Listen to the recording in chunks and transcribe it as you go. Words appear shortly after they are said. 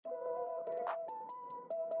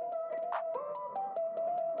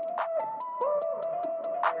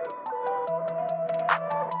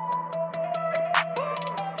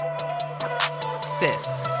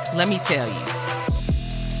sis, let me tell you.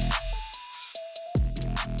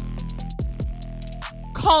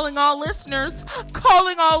 Calling all listeners.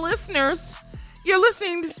 You're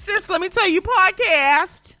listening to Sis, Let Me Tell You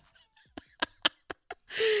podcast.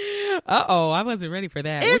 Uh-oh, I wasn't ready for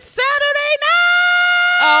that. It's Saturday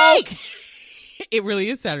night! Oh, it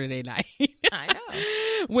really is Saturday night. I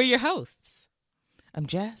know. We're your hosts. I'm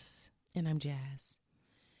Jess. And I'm Jazz.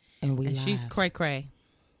 And she's cray-cray.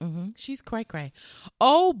 Mm-hmm. She's cray-cray.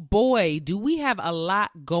 Oh, boy, do we have a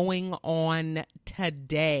lot going on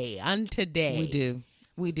today.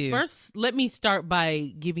 We do. First, let me start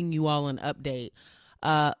by giving you all an update.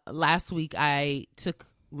 Last week, I took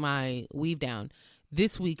my weave down.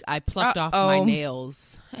 This week, I plucked off my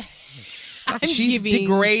nails. She's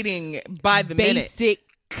degrading by the minute. Basic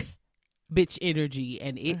bitch energy,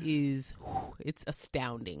 and it's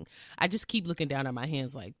astounding. I just keep looking down at my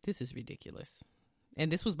hands like, this is ridiculous. And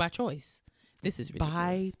this was by choice. This is ridiculous.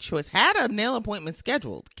 By choice. Had a nail appointment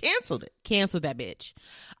scheduled. Canceled it. Canceled that bitch.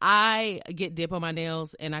 I get dip on my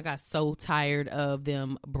nails, and I got so tired of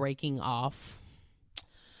them breaking off.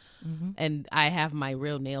 Mm-hmm. And I have my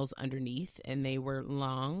real nails underneath, and they were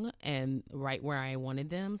long and right where I wanted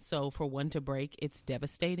them. So for one to break, it's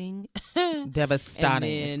devastating. Devastating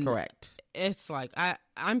is correct. It's like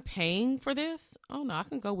I'm paying for this. Oh no, I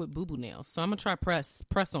can go with boo boo nails. So I'm gonna try press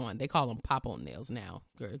on. They call them pop on nails now.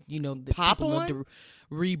 Girl, you know, the pop people on love to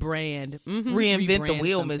rebrand, reinvent the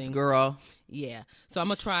wheel, Miss Girl. Yeah. So I'm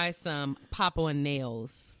gonna try some pop on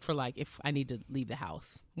nails for like if I need to leave the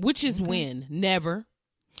house, which is when never.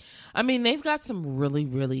 I mean, they've got some really,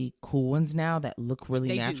 really cool ones now that look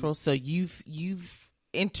really natural. So you've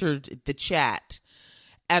entered the chat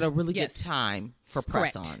at a really good time for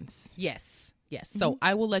press-ons. Yes. So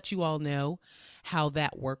I will let you all know how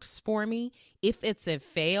that works for me. If it's a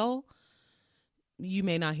fail, you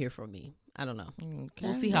may not hear from me. I don't know. Okay.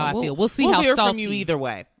 We'll see how I feel. We'll see how hear salty from you either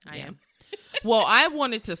way. I am. Well, I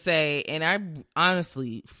wanted to say, and I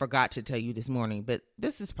honestly forgot to tell you this morning, but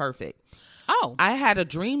this is perfect. Oh, I had a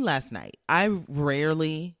dream last night. I'm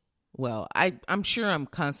sure I'm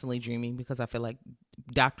constantly dreaming because I feel like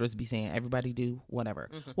doctors be saying everybody do whatever.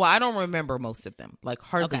 Mm-hmm. Well, I don't remember most of them, like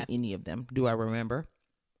hardly any of them do I remember.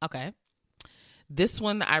 Okay. This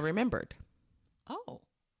one I remembered. Oh.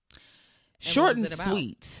 Short and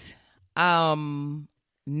sweet.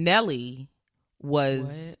 Nelly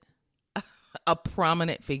was a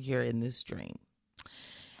prominent figure in this dream.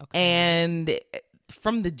 Okay. And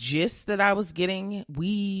from the gist that I was getting,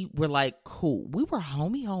 we were like cool. We were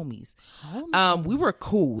homies. We were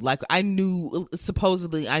cool. Like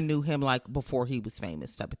supposedly I knew him like before he was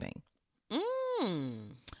famous type of thing.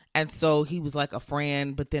 And so he was like a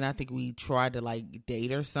friend, but then I think we tried to like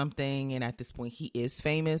date or something. And at this point he is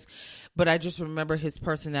famous, but I just remember his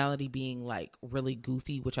personality being like really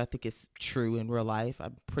goofy, which I think is true in real life.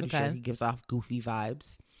 I'm pretty sure he gives off goofy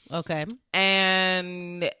vibes. Okay.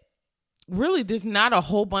 And really, there's not a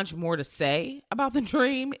whole bunch more to say about the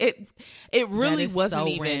dream. It really wasn't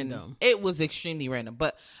even random. It was extremely random,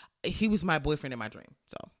 but he was my boyfriend in my dream.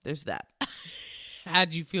 So there's that.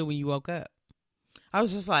 How'd you feel when you woke up? I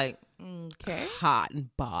was just like, okay. Hot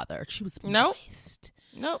and bothered. She was moist.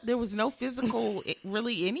 Nope. There was no physical,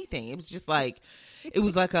 really anything. It was just like, it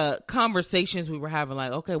was like a conversations we were having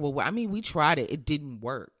like, okay, well, I mean, we tried it. It didn't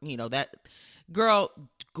work. You know, that girl,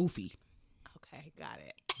 goofy. Okay, got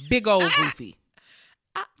it. Big old goofy.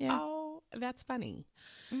 Yeah. Oh, that's funny.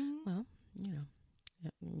 Mm-hmm. Well, you know,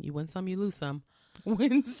 you win some, you lose some.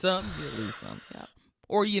 Win some, you lose some. Yeah.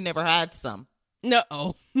 Or you never had some.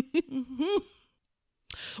 No.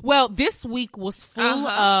 Well, this week was full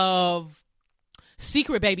of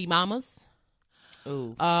secret baby mamas,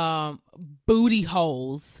 booty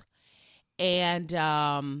holes, and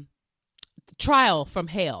trial from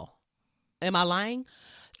hell. Am I lying?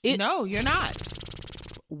 No, you're not.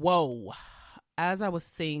 Whoa. As I was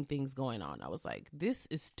seeing things going on, I was like, this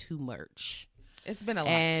is too much. It's been a lot.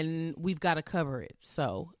 And we've got to cover it.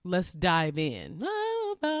 So let's dive in.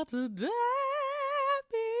 I'm about to dive in.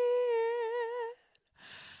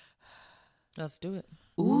 Let's do it.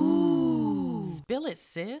 Ooh. Spill it,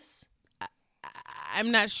 sis.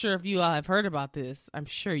 I'm not sure if you all have heard about this. I'm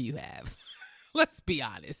sure you have. Let's be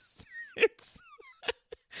honest.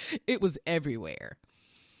 It was everywhere.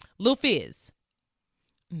 Lil Fizz,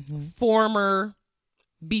 former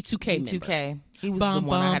B2K member. He was the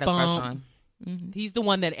one I had a crush on. Mm-hmm. He's the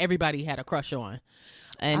one that everybody had a crush on.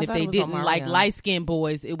 And if they didn't like light-skinned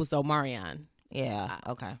boys, it was Omarion. Yeah,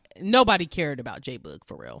 okay. Nobody cared about J-Boog,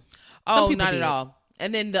 for real. Oh, not at all.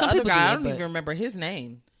 And then the other guy, I don't even remember his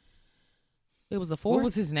name. It was a fourth? What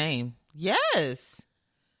was his name? Yes.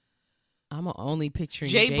 I'm only picturing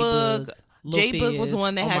J-Boog. J-Boog was the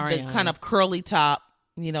one that had the kind of curly top.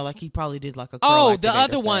 You know, like he probably did like a curl. The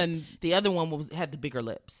other one. The other one had the bigger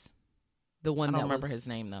lips. The one I don't that remember his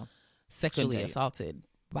name though. Sexually assaulted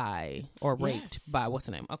by or raped by what's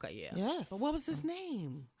the name? Okay, yeah. Yes. But what was his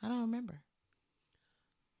name? I don't remember.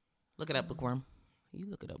 Look it up, Bookworm. You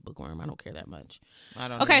look it up, Bookworm. I don't care that much. I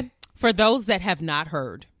don't know. Okay. For those that have not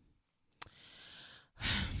heard,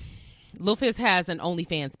 Lil Fizz has an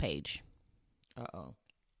OnlyFans page. Uh-oh.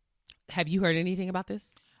 Have you heard anything about this?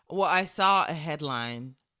 Well, I saw a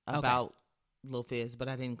headline about Lil Fizz, but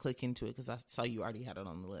I didn't click into it because I saw you already had it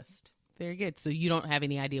on the list. Very good. So you don't have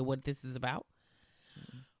any idea what this is about?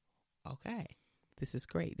 Mm-hmm. Okay. This is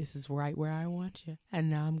great. This is right where I want you. And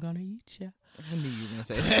now I'm going to eat you. I knew you were going to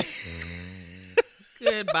say that.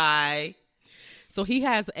 Goodbye. So he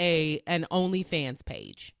has an OnlyFans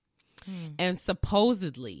page. And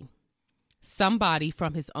supposedly somebody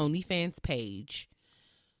from his OnlyFans page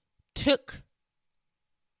took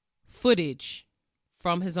footage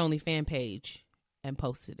from his OnlyFans page and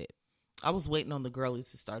posted it. I was waiting on the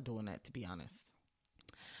girlies to start doing that, to be honest.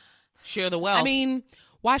 Share the wealth. I mean,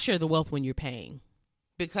 why share the wealth when you're paying?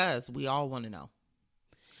 Because we all want to know.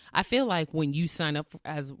 I feel like when you sign up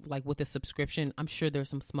as like with a subscription, I'm sure there's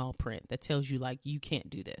some small print that tells you like you can't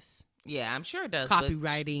do this. Yeah, I'm sure it does.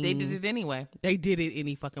 Copywriting. They did it anyway. They did it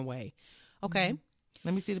any fucking way. Okay. Mm-hmm.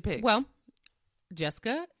 Let me see the pics. Well,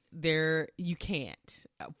 Jessica, you can't.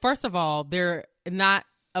 First of all, they're not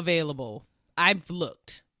available. I've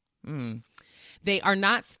looked. They are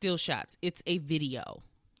not still shots. It's a video.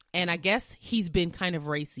 And I guess he's been kind of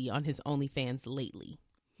racy on his OnlyFans lately.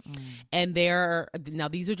 And now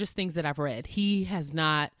these are just things that I've read. He has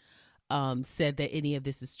not said that any of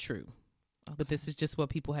this is true. Okay. But this is just what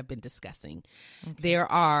people have been discussing. Okay.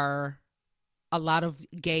 There are a lot of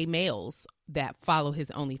gay males that follow his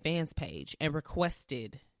OnlyFans page and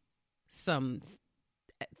requested some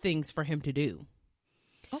things for him to do.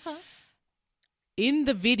 Okay. In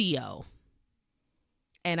the video,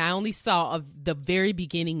 and I only saw the very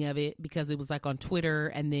beginning of it because it was like on Twitter,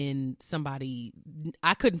 and then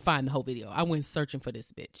I couldn't find the whole video. I went searching for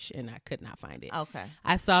this bitch and I could not find it. Okay.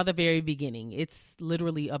 I saw the very beginning. It's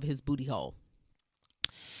literally of his booty hole.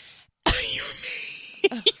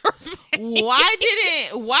 Why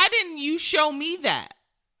didn't you show me that?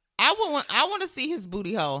 I want to see his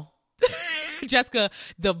booty hole. Jessica,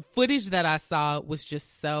 the footage that I saw was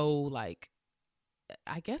just so like,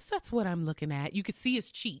 I guess that's what I'm looking at. You could see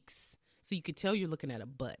his cheeks, so you could tell you're looking at a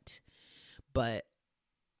butt. But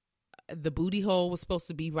the booty hole was supposed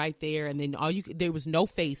to be right there, and then there was no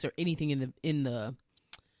face or anything in the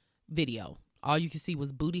video. All you could see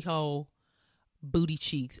was booty hole, booty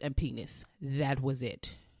cheeks, and penis. That was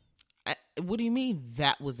it. What do you mean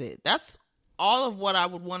that was it? That's all of what I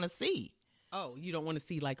would want to see. Oh, you don't want to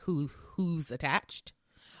see like who's attached?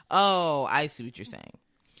 Oh, I see what you're saying.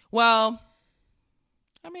 Well,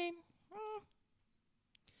 I mean,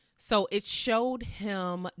 so it showed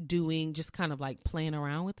him doing just kind of like playing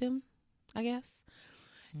around with him, I guess.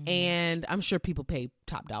 Mm-hmm. And I'm sure people pay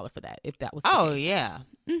top dollar for that if that was the case. Yeah.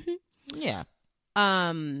 Mm-hmm. Yeah.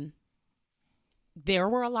 There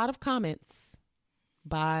were a lot of comments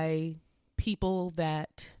by people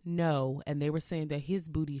that know, and they were saying that his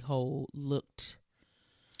booty hole looked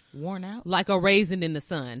worn out, like a raisin in the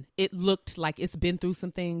sun. It looked like it's been through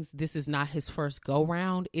some things. This is not his first go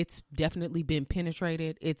round. It's definitely been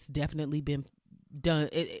penetrated. It's definitely been done.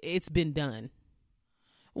 It's been done.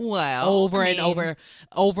 Well, over and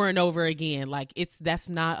over again. Like that's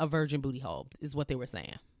not a virgin booty hole, is what they were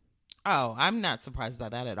saying. Oh, I'm not surprised by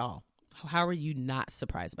that at all. How are you not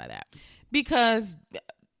surprised by that? Because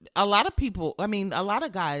a lot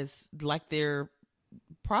of guys like their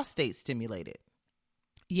prostate stimulated.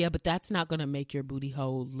 Yeah, but that's not going to make your booty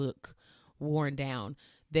hole look worn down.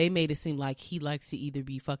 They made it seem like he likes to either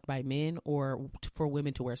be fucked by men or for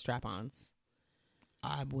women to wear strap-ons.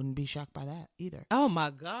 I wouldn't be shocked by that either. Oh,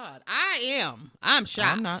 my God. I'm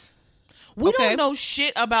shocked. I'm not. We don't know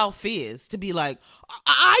shit about Fizz to be like,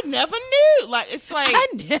 I never knew. Like, it's like, I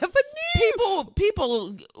never knew.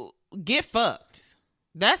 People get fucked.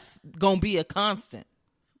 That's going to be a constant.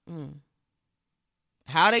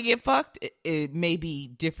 How they get fucked, it may be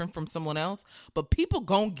different from someone else, but people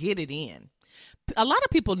gon' get it in. A lot of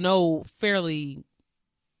people know a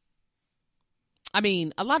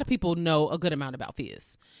lot of people know a good amount about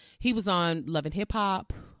Fizz. He was on Love and Hip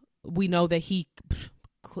Hop. We know that he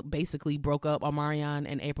basically broke up Omarion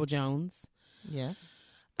and April Jones. Yes.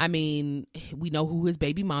 I mean, we know who his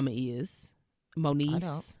baby mama is. Moniece. I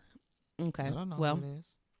don't. Okay. I don't know well, who it is.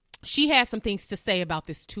 She has some things to say about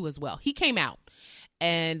this too as well. He came out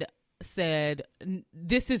and said,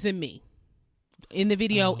 "This isn't me." In the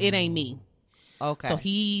video, it ain't me. Okay. So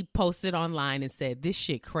he posted online and said, "This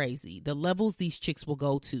shit crazy. The levels these chicks will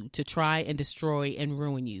go to try and destroy and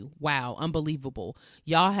ruin you. Wow, unbelievable.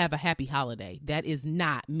 Y'all have a happy holiday. That is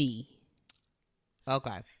not me."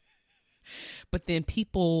 Okay. But then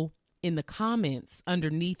people in the comments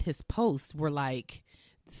underneath his post were like,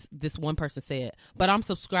 this one person said, "But I'm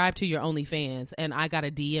subscribed to your OnlyFans and I got a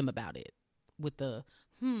DM about it," with the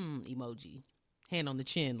emoji, hand on the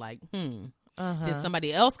chin, like Then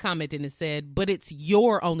somebody else commented and said, "But it's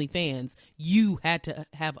your OnlyFans. You had to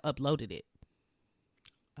have uploaded it."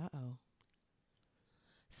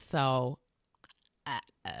 So,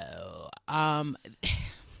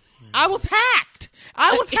 I was hacked.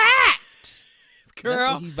 Girl.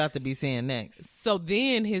 That's what he's about to be saying next. So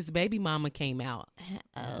then his baby mama came out.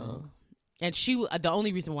 And the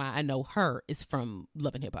only reason why I know her is from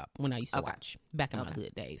Love and Hip Hop when I used to watch back in my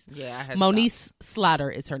hood days. Yeah, I had Moniece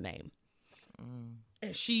Slaughter is her name.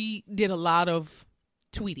 And she did a lot of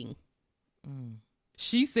tweeting.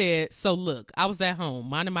 She said, "So look, I was at home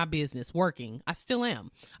minding my business, working. I still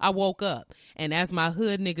am. I woke up and as my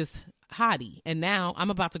hood niggas hottie, and now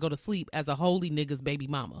I'm about to go to sleep as a holy niggas baby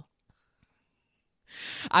mama.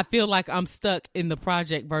 I feel like I'm stuck in the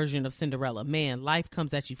project version of Cinderella. Man, life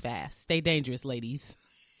comes at you fast. Stay dangerous, ladies."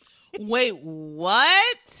 Wait,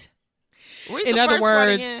 what? In other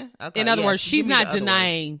words, she's not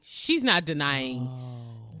denying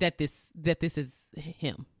that this is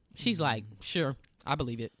him. She's like, "Sure, I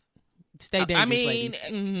believe it. Stay dangerous,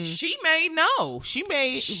 ladies." She may know. She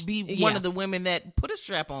may be one of the women that put a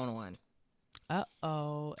strap on.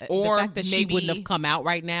 Or the fact that she wouldn't have come out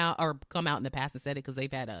right now or come out in the past and said it because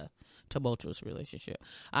they've had a tumultuous relationship.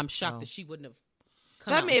 I'm shocked that she wouldn't have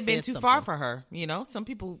come out. That may have been too far for her. You know, some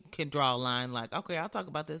people can draw a line like, okay, I'll talk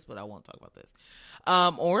about this, but I won't talk about this.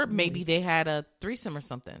 Or maybe they had a threesome or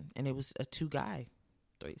something and it was a 2-guy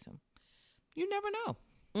threesome. You never know.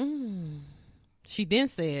 She then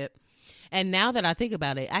said, "And now that I think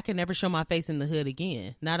about it, I can never show my face in the hood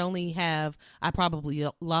again. Not only have I probably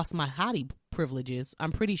lost my hottie privileges,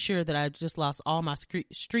 I'm pretty sure that I just lost all my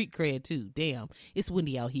street cred too. Damn, it's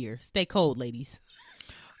windy out here. Stay cold, ladies."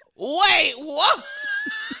 Wait, what?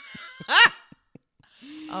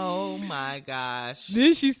 Oh my gosh.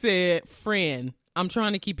 Then she said, "Friend, I'm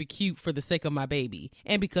trying to keep it cute for the sake of my baby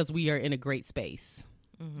and because we are in a great space."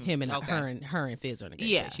 Him and her and Fizz are in a great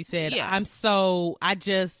space. She said, I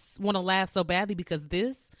just want to laugh so badly because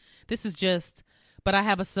this is just, but I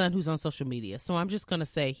have a son who's on social media, so I'm just going to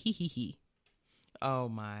say he. Oh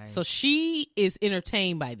my. So she is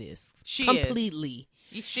entertained by this. She completely.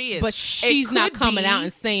 She is. But she's not coming out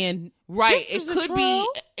and saying, right, it could be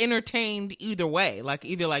entertained either way. Like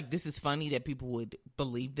either like this is funny that people would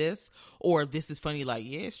believe this, or this is funny like,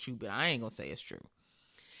 yeah, it's true, but I ain't going to say it's true.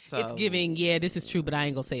 So, it's giving, yeah, this is true, but I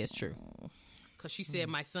ain't gonna say it's true. Because she said,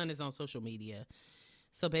 my son is on social media.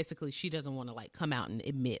 So basically, she doesn't want to like come out and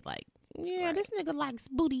admit like, yeah, this nigga likes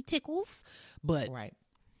booty tickles. But,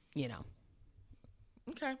 you know.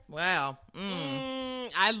 Okay. Wow.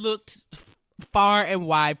 I looked far and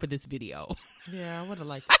wide for this video. Yeah, I would have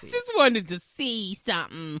liked to see I just wanted to see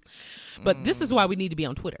something. But this is why we need to be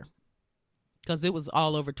on Twitter. Because it was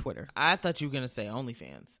all over Twitter. I thought you were going to say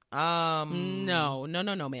OnlyFans.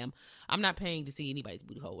 No, ma'am. I'm not paying to see anybody's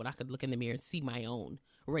booty hole when I could look in the mirror and see my own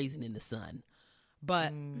raisin in the sun.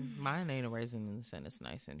 But mine ain't a raisin in the sun. It's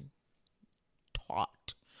nice and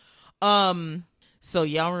taut. So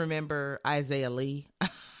y'all remember Isaiah Lee?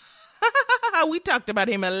 We talked about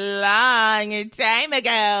him a long time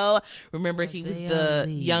ago. Remember, he was the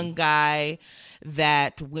young guy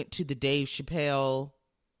that went to the Dave Chappelle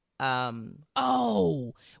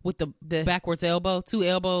with the backwards elbow, 2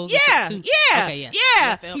 elbows. Yeah. Okay,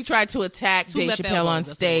 yeah. He tried to attack Dave Chappelle on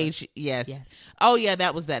stage. Yes. Oh yeah,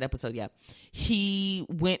 that was that episode. Yeah. He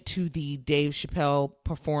went to the Dave Chappelle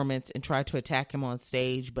performance and tried to attack him on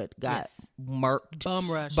stage, but got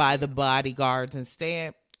murked by the bodyguards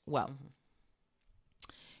instead. Well,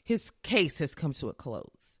 his case has come to a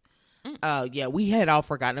close. Yeah, we had all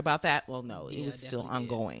forgotten about that. Well, no, it was still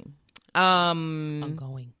ongoing.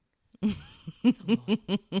 Ongoing.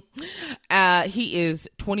 He is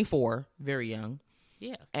 24, very young.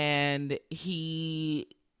 Yeah. And he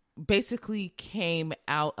basically came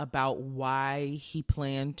out about why he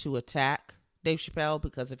planned to attack Dave Chappelle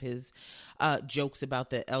because of his jokes about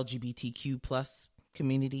the LGBTQ plus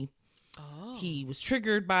community. He was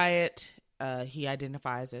triggered by it. He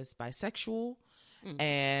identifies as bisexual.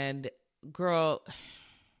 And girl,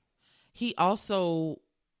 he also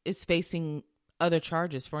is facing other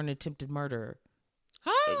charges for an attempted murder.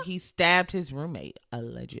 He stabbed his roommate,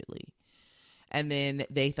 allegedly. And then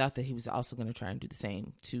they thought that he was also going to try and do the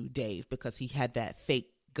same to Dave because he had that fake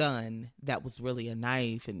gun that was really a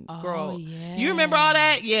knife. And girl, you remember all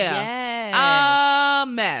that? Yeah. Yes. A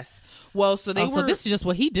mess. Well, so they were. So this is just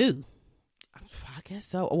what he do. I guess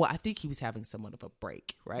so. Well, I think he was having somewhat of a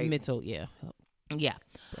break, right? Mental, yeah. Yeah.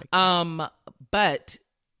 But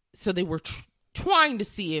so they were trying to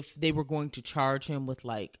see if they were going to charge him with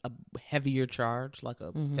like a heavier charge, like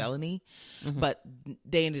a felony. But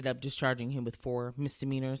they ended up just charging him with 4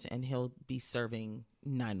 misdemeanors, and he'll be serving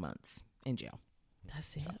 9 months in jail.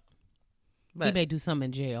 That's it. But he may do something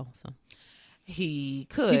in jail. So he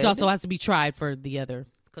could. He also has to be tried for the other,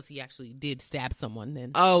 because he actually did stab someone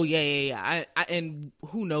then. Oh, yeah. And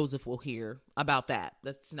who knows if we'll hear about that.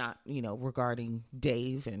 That's not, regarding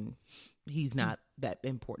Dave, and he's not that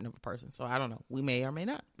important of a person. So I don't know. We may or may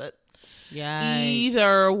not. But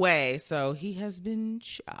either way, so he has been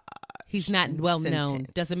shot. He's not well known.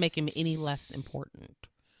 Doesn't make him any less important.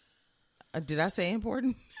 Did I say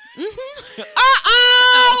important?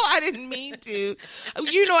 Oh, I didn't mean to.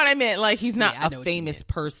 You know what I meant. Like, he's not a famous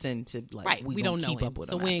person to, like, right. We don't know keep him, up with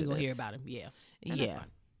so him. we ain't gonna hear about him. Yeah. Yeah.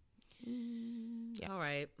 All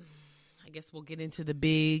right. I guess we'll get into the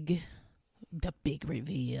big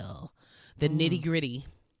reveal, the nitty gritty.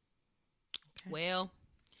 Okay. Well,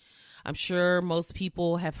 I'm sure most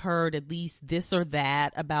people have heard at least this or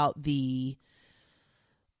that about the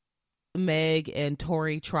Meg and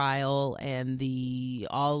Tory trial and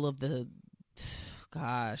all of the,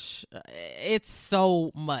 gosh, it's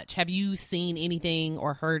so much. Have you seen anything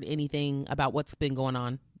or heard anything about what's been going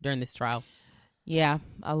on during this trial? Yeah,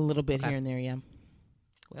 a little bit here and there. Yeah.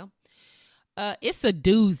 Well, it's a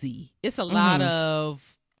doozy. It's a lot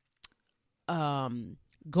of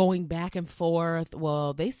going back and forth.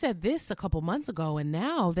 Well, they said this a couple months ago, and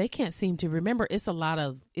now they can't seem to remember. It's a lot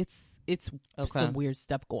of it's some weird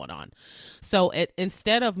stuff going on. So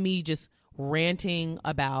instead of me just ranting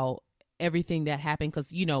about everything that happened, because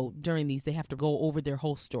during these they have to go over their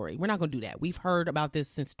whole story. We're not going to do that. We've heard about this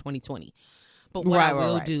since 2020. But what I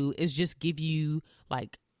will do is just give you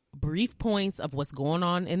like brief points of what's going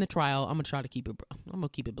on in the trial. I'm gonna try to keep it. I'm gonna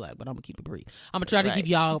keep it black, but I'm gonna keep it brief. I'm gonna try to give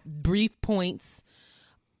y'all brief points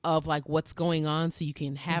of like what's going on, so you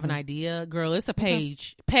can have an idea. Girl, it's a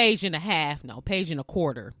page and a half. No, page and a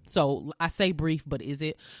quarter. So I say brief, but is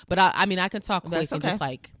it? But I mean, I can talk quick and just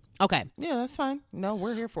like. Okay. Yeah, that's fine. No,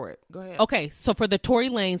 we're here for it. Go ahead. Okay, so for the Tory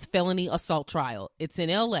Lanez felony assault trial, it's in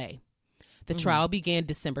L.A. The trial began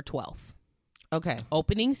December 12th. Okay.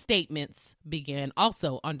 Opening statements began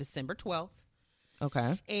also on December 12th.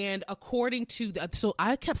 Okay. And according to so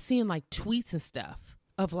I kept seeing like tweets and stuff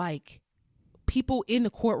of like people in the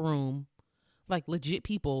courtroom, like legit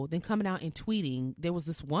people, then coming out and tweeting. There was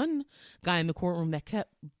this one guy in the courtroom that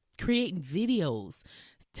kept creating videos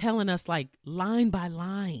telling us like line by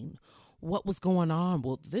line what was going on.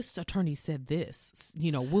 Well, this attorney said this.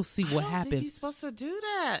 We'll see what happens. I don't think he's supposed to do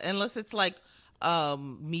that unless it's like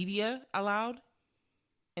media allowed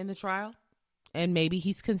in the trial. And maybe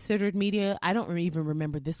he's considered media. I don't even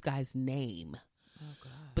remember this guy's name. Oh,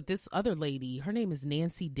 God. But this other lady, her name is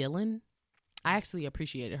Nancy Dillon. I actually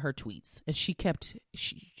appreciated her tweets. And she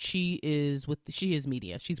is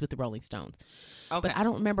media. She's with the Rolling Stones. Okay. But I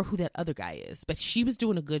don't remember who that other guy is. But she was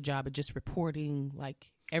doing a good job of just reporting like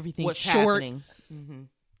everything what's short. Happening.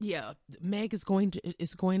 Yeah. Meg is going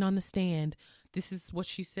on the stand. This is what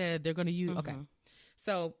she said they're going to use. Okay.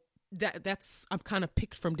 So that's I'm kind of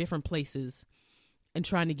picked from different places and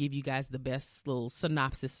trying to give you guys the best little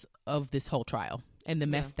synopsis of this whole trial and the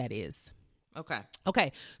mess that is.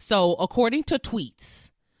 Okay. So according to tweets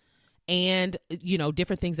and,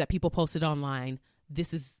 different things that people posted online,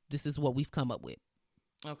 this is what we've come up with.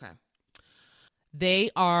 Okay. They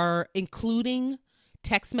are including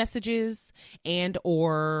text messages and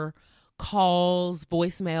or calls,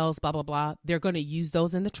 voicemails, blah, blah, blah. They're going to use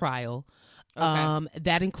those in the trial. Okay.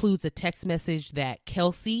 That includes a text message that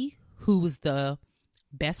Kelsey, who was the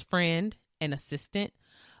best friend and assistant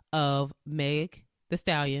of Meg the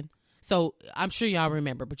Stallion. So I'm sure y'all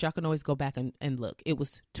remember, but y'all can always go back and look. It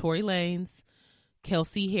was Tory Lanez,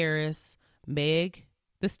 Kelsey Harris, Meg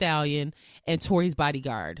the Stallion, and Tory's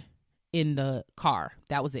bodyguard in the car.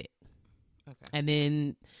 That was it. Okay. And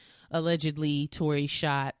then allegedly Tory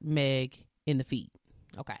shot Meg in the feet.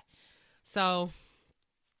 Okay. So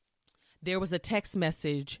there was a text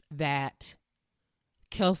message that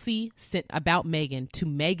Kelsey sent about Megan to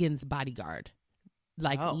Megan's bodyguard,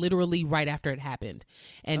 like literally right after it happened.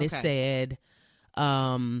 And it said,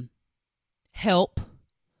 help,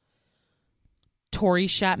 Tory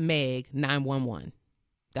shot Meg, 911.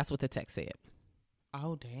 That's what the text said.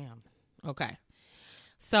 Oh, damn. Okay.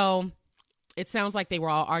 So it sounds like they were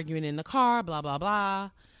all arguing in the car, blah, blah, blah.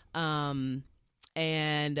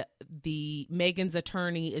 And the Megan's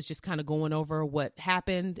attorney is just kind of going over what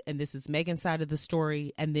happened. And this is Megan's side of the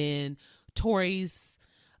story. And then Tori's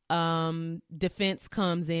defense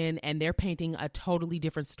comes in, and they're painting a totally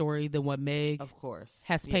different story than what Meg, of course,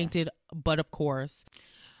 has painted. But of course,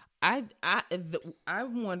 I'm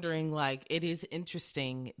wondering, like, it is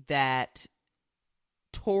interesting that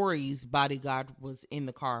Tori's bodyguard was in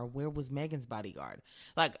the car. Where was Megan's bodyguard?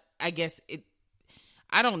 Like, I guess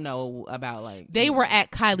I don't know about, like, they were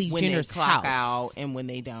at Kylie Jenner's house out and when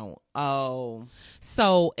they don't. Oh,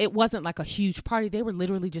 so it wasn't like a huge party. They were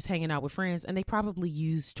literally just hanging out with friends, and they probably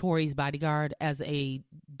used Tori's bodyguard as a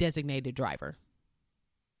designated driver.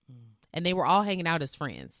 And they were all hanging out as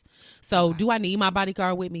friends. So do I need my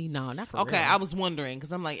bodyguard with me? No, not for real. Okay, I was wondering,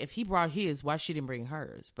 because I'm like, if he brought his, why she didn't bring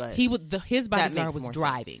hers? But his bodyguard was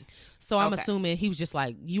driving. Sense. So I'm assuming he was just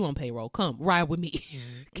like, you on payroll, come ride with me.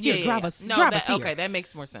 Drive us here. Okay, that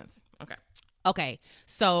makes more sense. Okay,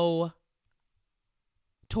 so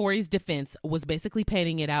Tori's defense was basically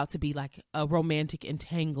painting it out to be like a romantic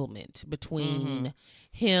entanglement between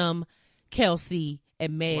him, Kelsey,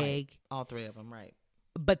 and Meg. Right. All three of them, right.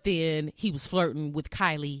 But then he was flirting with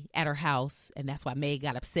Kylie at her house, and that's why Meg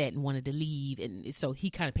got upset and wanted to leave. And so he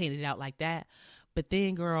kind of painted it out like that. But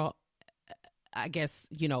then, girl, I guess,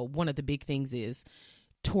 one of the big things is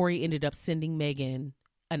Tori ended up sending Megan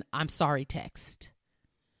an "I'm sorry" text.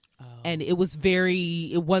 Oh. And it wasn't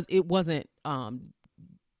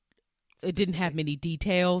it didn't have many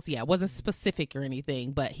details. Yeah, it wasn't specific or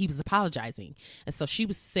anything, but he was apologizing. And so she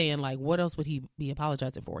was saying, like, what else would he be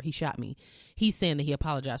apologizing for? He shot me. He's saying that he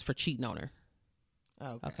apologized for cheating on her.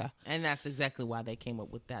 Okay. And that's exactly why they came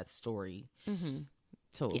up with that story. Mm-hmm.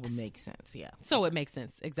 So it would make sense, yeah. So it makes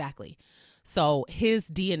sense, exactly. So his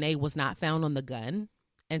DNA was not found on the gun.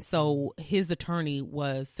 And so his attorney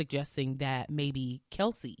was suggesting that maybe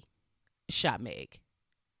Kelsey shot Meg.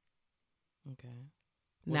 Okay.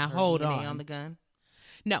 Now hold DNA on the gun?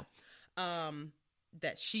 No,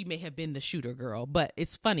 that she may have been the shooter, girl. But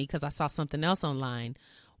it's funny because I saw something else online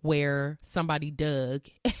where somebody dug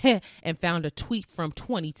and found a tweet from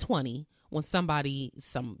 2020 when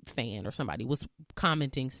some fan or somebody was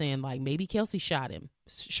commenting saying, like, maybe Kelsey shot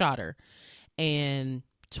her, and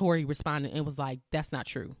Tori responded and was like, "That's not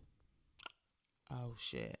true." Oh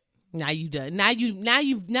shit. Now you done. Now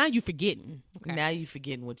you forgetting. Okay. Now you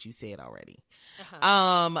forgetting what you said already.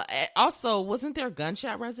 Uh-huh. Also, wasn't there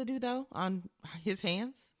gunshot residue though on his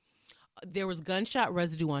hands? There was gunshot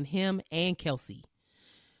residue on him and Kelsey.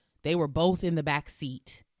 They were both in the back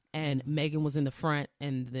seat, and Megan was in the front,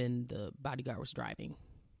 and then the bodyguard was driving.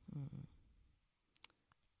 Mm.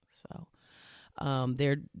 So,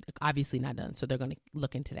 they're obviously not done. So they're going to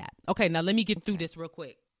look into that. Okay, now let me get through this real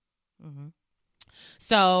quick. Mm-hmm.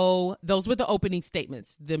 So those were the opening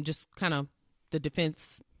statements, them just kind of the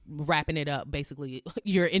defense wrapping it up. Basically,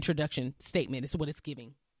 your introduction statement is what it's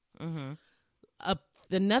giving. Mm-hmm.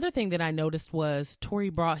 Another thing that I noticed was Tori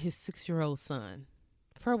brought his 6-year-old son.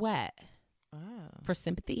 For what? Oh. For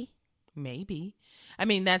sympathy? Maybe. I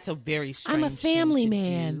mean, that's a very strange I'm a family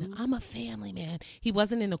man. I'm a family man. He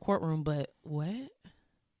wasn't in the courtroom, but what?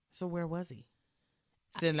 So where was he?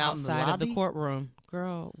 Sitting outside of the courtroom.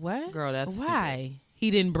 Girl, what? Girl, that's why? Stupid.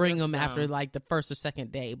 He didn't bring him after like the first or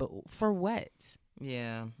second day, but for what?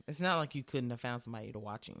 Yeah. It's not like you couldn't have found somebody to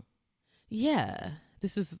watch him. Yeah.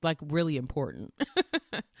 This is like really important.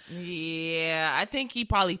 Yeah. I think he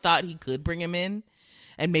probably thought he could bring him in.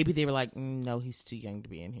 And maybe they were like, no, he's too young to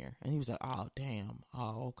be in here. And he was like, oh, damn.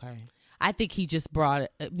 Oh, okay. I think he just brought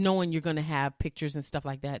it, knowing you're going to have pictures and stuff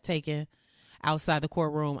like that taken outside the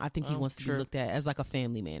courtroom. I think he wants to be looked at as like a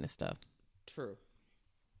family man and stuff. True.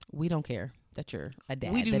 We don't care that you're a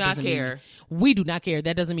dad. We do not care. We do not care.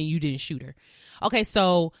 That doesn't mean you didn't shoot her. Okay,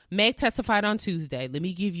 so Meg testified on Tuesday. Let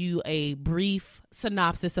me give you a brief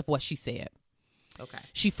synopsis of what she said. Okay.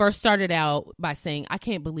 She first started out by saying, I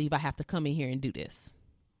can't believe I have to come in here and do this.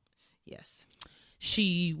 Yes.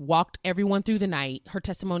 She walked everyone through the night. Her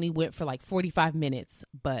testimony went for like 45 minutes,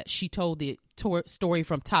 but she told the story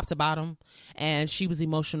from top to bottom, and she was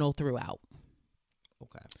emotional throughout.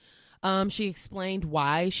 Okay. She explained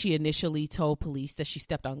why she initially told police that she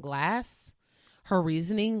stepped on glass. Her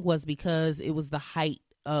reasoning was because it was the height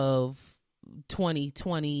of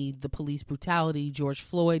 2020, the police brutality, George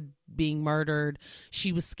Floyd being murdered.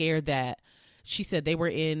 She was scared that, she said they were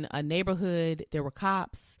in a neighborhood, there were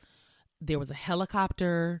cops, there was a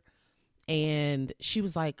helicopter, and she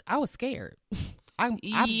was like, I was scared.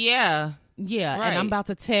 Yeah. Yeah, right. And I'm about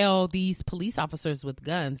to tell these police officers with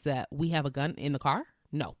guns that we have a gun in the car?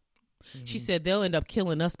 No. Mm-hmm. She said they'll end up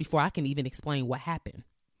killing us before I can even explain what happened.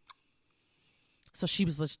 So she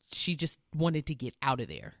just wanted to get out of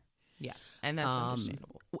there. Yeah, and that's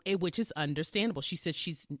understandable. Which is understandable. She said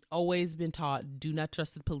she's always been taught, do not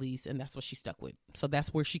trust the police, and that's what she stuck with. So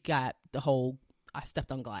that's where she got the whole, I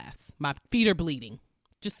stepped on glass. My feet are bleeding.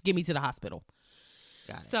 Just get me to the hospital.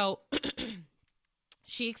 Got it. So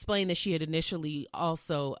she explained that she had initially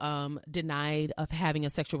also denied of having a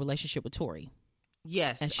sexual relationship with Tory.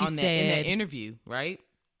 Yes, and she said, in that interview, right?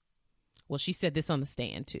 Well, she said this on the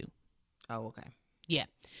stand, too. Oh, okay. Yeah.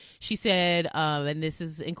 She said, and this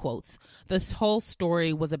is in quotes, this whole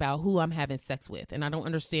story was about who I'm having sex with, and I don't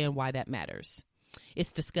understand why that matters.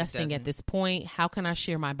 It's disgusting at this point. How can I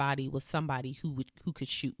share my body with somebody who could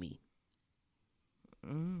shoot me?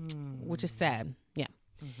 Which is sad. Yeah.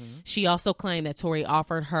 Mm-hmm. She also claimed that Tory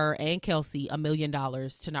offered her and Kelsey $1 million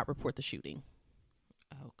to not report the shooting.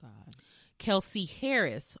 Oh, God. Kelsey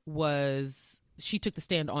Harris she took the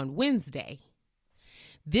stand on Wednesday.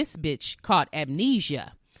 This bitch caught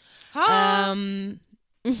amnesia. Huh?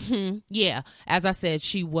 Yeah. As I said,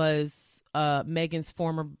 she was Megan's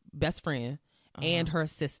former best friend and her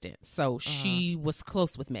assistant. So she was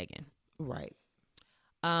close with Megan. Right.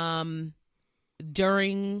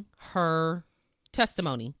 During her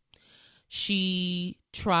testimony, she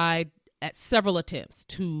tried at several attempts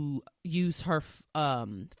to use her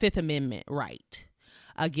Fifth Amendment right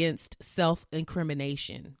against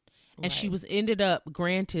self-incrimination. And she was ended up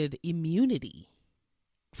granted immunity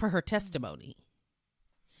for her testimony.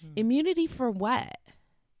 Immunity for what?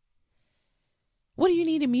 What do you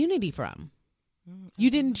need immunity from? You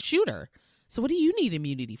didn't shoot her. So what do you need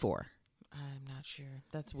immunity for? I'm not sure.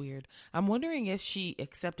 That's weird. I'm wondering if she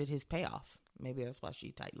accepted his payoff. Maybe that's why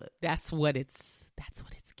she tight-lipped. That's what it's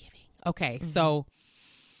giving. Okay, so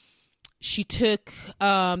she took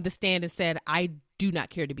the stand and said, I do not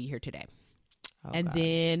care to be here today. Oh, and God.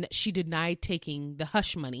 Then she denied taking the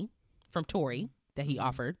hush money from Tory that he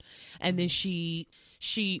offered. And then she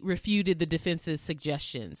refuted the defense's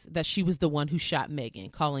suggestions that she was the one who shot Megan,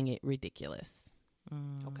 calling it ridiculous.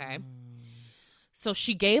 Okay. So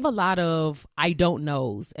she gave a lot of I don't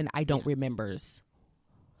knows and I don't remembers.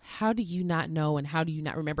 How do you not know and how do you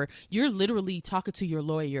not remember? You're literally talking to your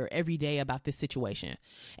lawyer every day about this situation.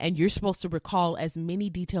 And you're supposed to recall as many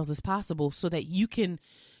details as possible so that you can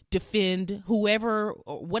defend whoever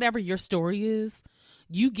or whatever your story is.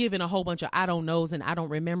 You giving a whole bunch of I don't knows and I don't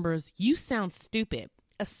remembers, you sound stupid,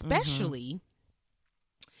 especially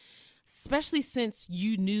since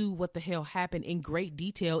you knew what the hell happened in great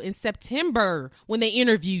detail in September when they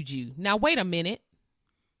interviewed you. Now, wait a minute.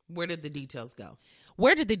 Where did the details go?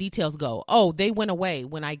 Where did the details go? Oh, they went away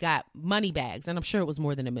when I got money bags, and I'm sure it was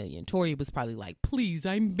more than $1 million. Tory was probably like, please,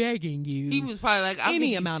 I'm begging you. He was probably like, I'll give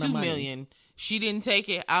you $2 million. She didn't take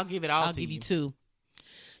it. I'll give it all to you. I'll give you $2 million.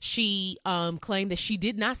 She claimed that she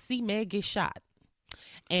did not see Meg get shot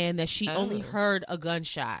and that she only heard a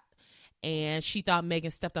gunshot, and she thought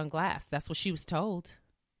Megan stepped on glass. That's what she was told.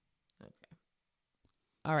 Okay.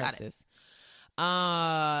 All right, sis.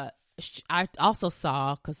 I also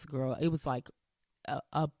saw, because, girl, it was like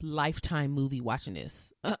a Lifetime movie watching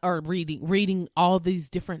this or reading all these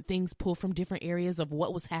different things pulled from different areas of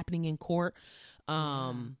what was happening in court.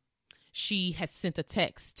 She has sent a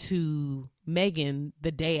text to Megan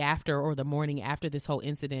the day after or the morning after this whole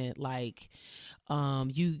incident, like,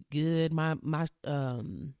 you good?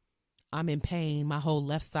 I'm in pain. My whole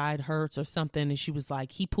left side hurts or something. And she was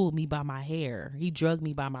like, he pulled me by my hair. He drugged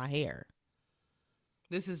me by my hair.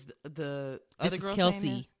 This is the other girl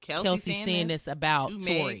Kelsey. Kelsey saying this about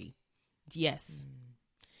Tory. Yes.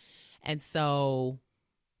 And so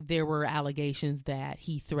there were allegations that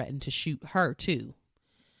he threatened to shoot her too.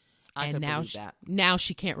 Now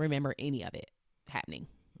she can't remember any of it happening.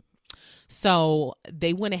 So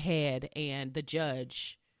they went ahead and the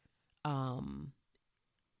judge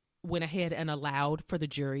went ahead and allowed for the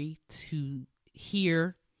jury to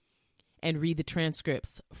hear and read the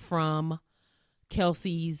transcripts from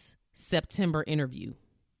Kelsey's September interview.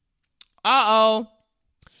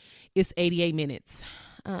 It's 88 minutes.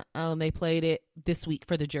 They played it this week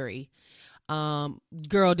for the jury.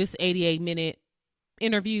 Girl, this 88-minute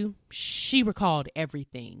interview, she recalled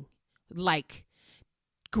everything, like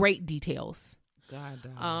great details.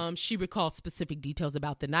 God. She recalled specific details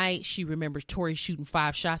about the night. She remembers Tory shooting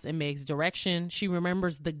 5 shots in Meg's direction. She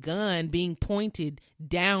remembers the gun being pointed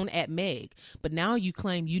down at Meg. But now you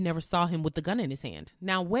claim you never saw him with the gun in his hand.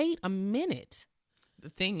 Now, wait a minute. The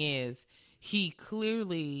thing is, he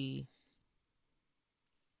clearly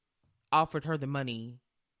offered her the money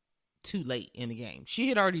too late in the game. She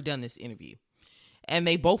had already done this interview, and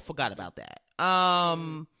they both forgot about that.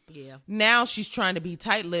 Yeah. Now she's trying to be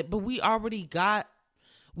tight-lipped, but we already got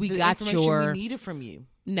the information we needed from you.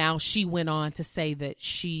 Now she went on to say that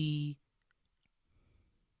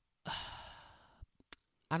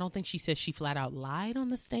I don't think she said she flat out lied on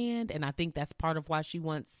the stand, and I think that's part of why she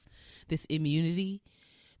wants this immunity.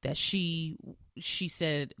 That she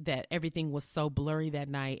said that everything was so blurry that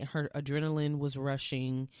night, and her adrenaline was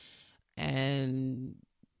rushing, and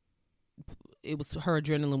her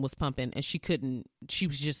adrenaline was pumping, and she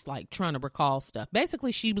was just like trying to recall stuff.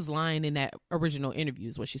 Basically, she was lying in that original interview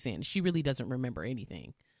is what she's saying. She really doesn't remember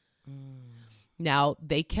anything. Now,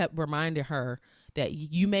 they kept reminding her that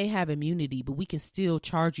you may have immunity, but we can still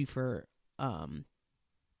charge you for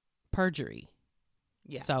perjury.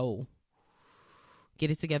 Yeah. So get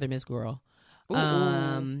it together, Miss Girl.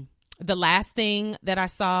 The last thing that I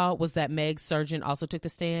saw was that Meg's surgeon also took the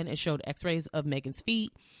stand and showed x-rays of Megan's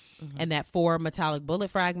feet, and that 4 metallic bullet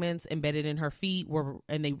fragments embedded in her feet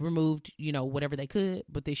and they removed, whatever they could,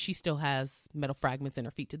 but she still has metal fragments in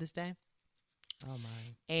her feet to this day. Oh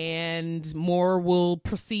my. And more will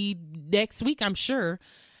proceed next week, I'm sure.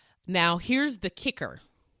 Now, here's the kicker.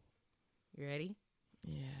 You ready?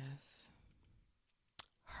 Yes.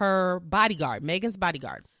 Her bodyguard, Megan's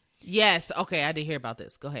bodyguard. Yes. Okay, I did hear about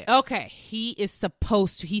this. Go ahead. Okay. He's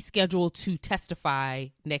scheduled to testify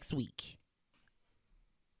next week.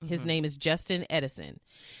 His name is Justin Edison.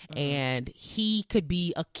 And he could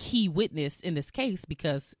be a key witness in this case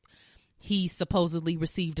because he supposedly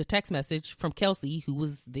received a text message from Kelsey, who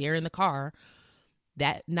was there in the car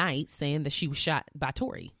that night, saying that she was shot by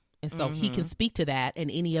Tory. And so he can speak to that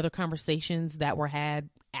and any other conversations that were had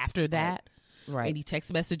after that. Right. Any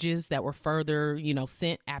text messages that were further,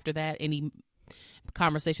 sent after that. Any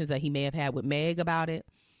conversations that he may have had with Meg about it.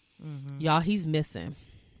 Y'all, he's missing.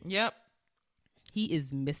 Yep. He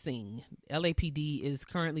is missing. LAPD is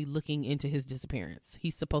currently looking into his disappearance.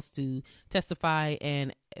 He's supposed to testify,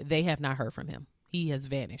 and they have not heard from him. He has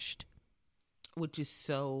vanished. Which is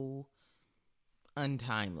so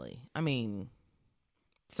untimely. I mean,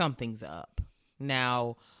 something's up.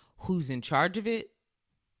 Now, who's in charge of it?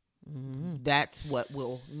 That's what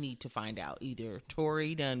we'll need to find out. Either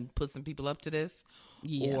Tory done put some people up to this,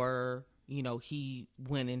 or, he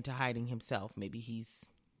went into hiding himself. Maybe he's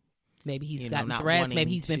gotten threats.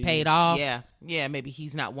 Maybe he's been paid off. Yeah. Maybe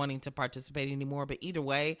he's not wanting to participate anymore. But either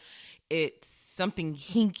way, it's something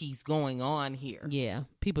hinky's going on here. Yeah.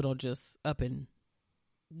 People don't just up and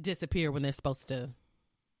disappear when they're supposed to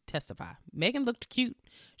testify. Megan looked cute.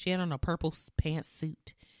 She had on a purple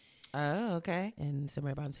pantsuit. Oh, okay. And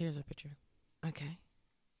somebody bounce. Here's a picture. Okay.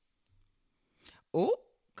 Oh,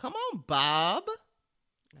 come on, Bob.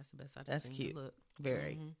 That's the best I've That's seen. Cute. Look.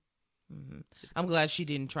 Very. I'm glad she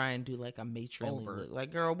didn't try and do like a matronly look.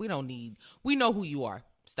 Like, girl, we know who you are.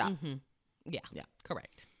 Stop. Yeah,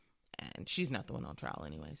 correct. And she's not the one on trial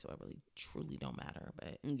anyway, so it really truly don't matter.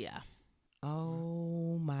 But yeah.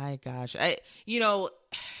 Oh my gosh.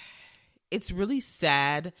 It's really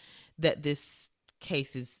sad that this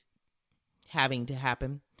case is having to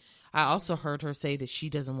happen. I also heard her say that she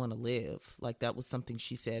doesn't want to live. Like, that was something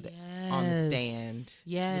she said on the stand.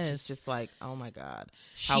 Yes. Which is just like, oh my God.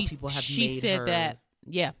 How people have she made said her. That,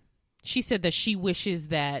 yeah. She said that she wishes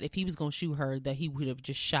that if he was going to shoot her, that he would have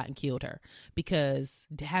just shot and killed her. Because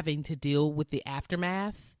having to deal with the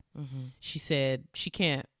aftermath, she said she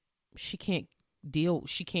can't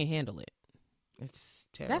handle it. It's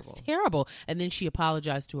terrible. That's terrible. And then she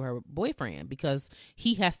apologized to her boyfriend because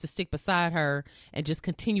he has to stick beside her and just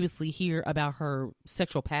continuously hear about her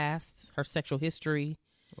sexual past, her sexual history.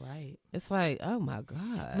 Right. It's like, oh my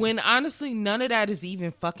God. When honestly, none of that is even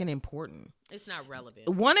fucking important. It's not relevant.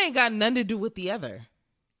 One ain't got nothing to do with the other.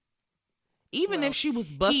 Even if she was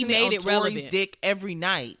busting it on Tory's dick every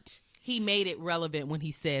night. He made it relevant when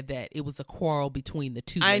he said that it was a quarrel between the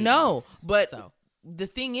two ladies. I know, but the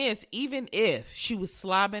thing is, even if she was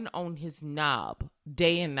slobbing on his knob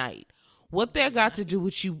day and night, what that got to do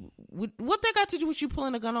with you? What that got to do with you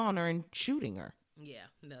pulling a gun on her and shooting her? Yeah,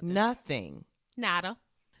 nothing. Nada.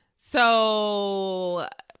 So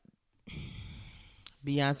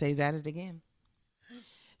Beyonce's at it again.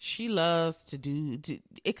 She loves to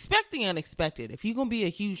expect the unexpected. If you're gonna be a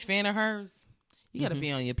huge fan of hers, you gotta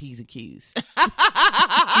be on your P's and Q's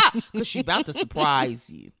because she's about to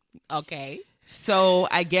surprise you. Okay. So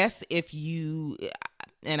I guess if you,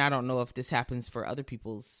 and I don't know if this happens for other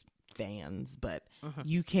people's fans, but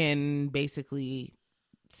you can basically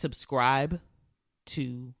subscribe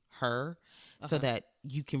to her so that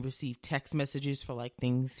you can receive text messages for like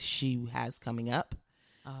things she has coming up.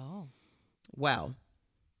 Oh. Well,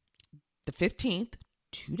 the 15th,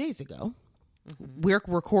 2 days ago. Mm-hmm. We're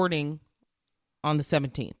recording on the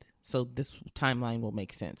 17th. So this timeline will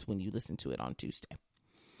make sense when you listen to it on Tuesday.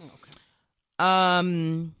 Okay.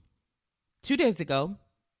 2 days ago,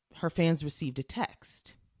 her fans received a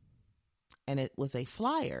text. And it was a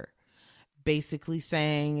flyer basically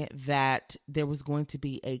saying that there was going to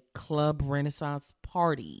be a Club Renaissance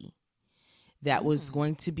party that was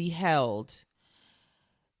going to be held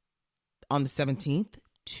on the 17th,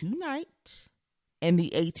 tonight, and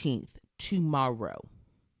the 18th, tomorrow.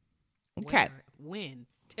 Okay. When?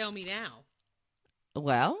 Tell me now.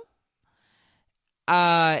 Well,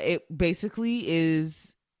 it basically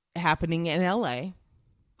is happening in LA.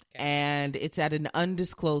 And it's at an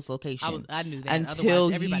undisclosed location. I knew that. Until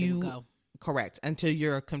otherwise everybody would go. Correct. Until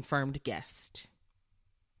you're a confirmed guest.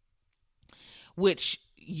 Which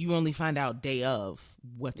you only find out day of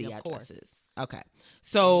what the address is. Okay.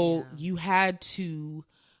 So you had to,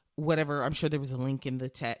 whatever, I'm sure there was a link in the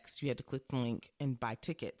text. You had to click the link and buy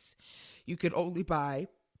tickets. You could only buy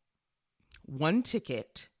one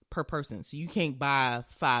ticket per person. So you can't buy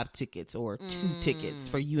 5 tickets or 2 tickets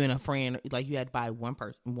for you and a friend. Like you had to buy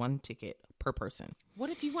one ticket per person. What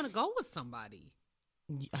if you want to go with somebody?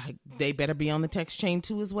 They better be on the text chain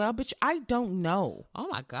too as well, bitch. I don't know. Oh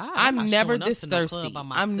my God. I'm never this thirsty.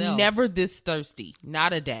 I'm never this thirsty.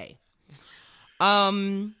 Not a day.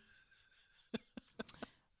 The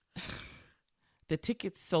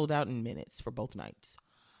tickets sold out in minutes for both nights.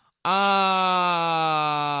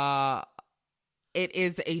 It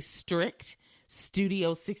is a strict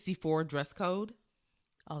Studio 64 dress code.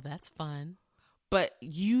 Oh, that's fun. But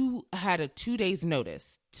you had a 2 days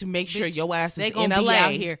notice to make sure your ass is in LA.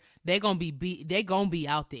 Out here. They're gonna be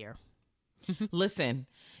out there. Listen,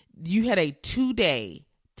 you had a 2-day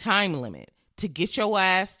time limit to get your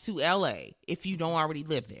ass to LA if you don't already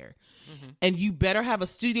live there. Mm-hmm. And you better have a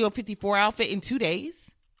Studio 54 outfit in 2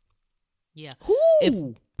 days. Yeah. Who?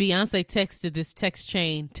 If Beyonce texted this text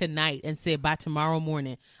chain tonight and said, by tomorrow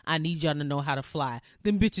morning, I need y'all to know how to fly,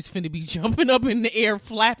 them bitches finna be jumping up in the air,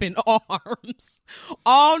 flapping arms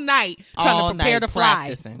all night, trying to prepare to fly.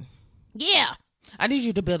 Practicing. Yeah. I need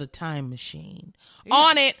you to build a time machine. Yeah.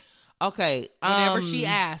 On it. Okay. Whatever she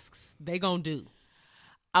asks, they gonna do.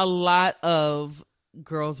 A lot of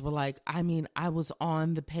girls were like, I was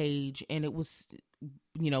on the page and it was,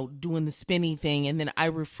 doing the spinny thing. And then I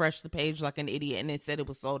refreshed the page like an idiot and it said it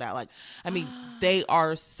was sold out. Like, they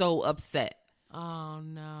are so upset. Oh,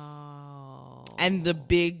 no. And the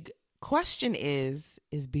big question is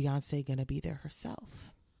Beyonce going to be there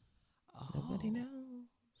herself? Oh. Nobody knows.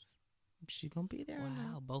 She going to be there.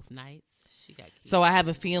 Wow, both nights. She got kids. So I have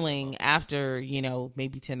a feeling after,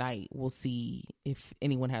 maybe tonight we'll see if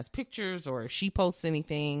anyone has pictures or if she posts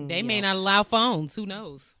anything. They may not allow phones. Who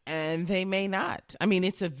knows? And they may not.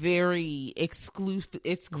 It's a very exclusive.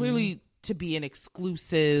 It's clearly to be an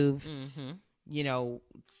exclusive,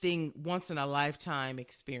 thing, once in a lifetime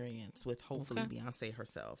experience with hopefully Beyonce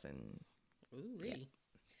herself. And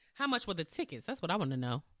how much were the tickets? That's what I want to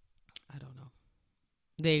know. I don't know.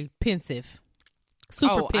 They pensive.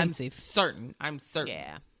 Super pensive. I'm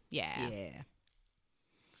certain. Yeah.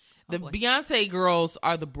 The Beyonce girls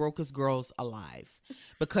are the brokest girls alive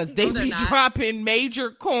because they be dropping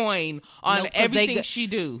major coin on everything she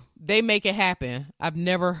do. They make it happen. I've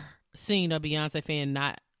never seen a Beyonce fan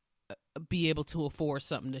not be able to afford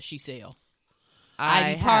something that she sell.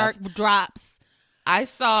 Ivy Park drops. I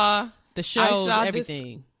saw the shows,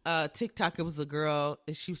 everything. This, TikTok. It was a girl.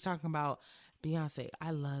 She was talking about Beyonce.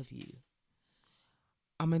 I love you.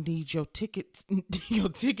 I'm gonna need your ticket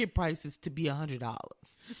prices to be $100.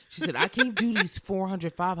 She said, I can't do these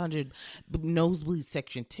 400, 500 nosebleed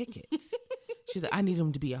section tickets. She said, I need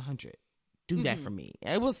them to be 100. Do that for me.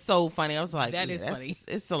 It was so funny. I was like, that is funny.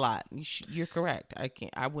 It's a lot. You're correct.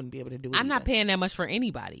 I wouldn't be able to do it. I'm not paying that much for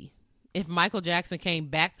anybody. If Michael Jackson came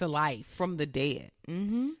back to life from the dead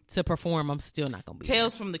to perform, I'm still not gonna be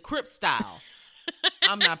Tales from the Crypt style.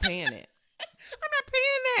 I'm not paying it. I'm not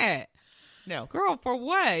paying that. No. Girl, for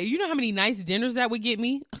what? You know how many nice dinners that would get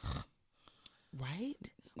me? Right?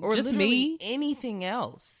 Or just me? Anything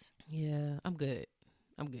else. Yeah, I'm good.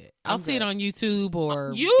 I'll see it on YouTube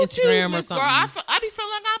or Instagram or something. Girl, I be feeling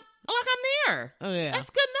like I'm there. Oh, yeah. That's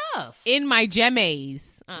good enough. In my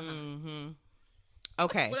jammies.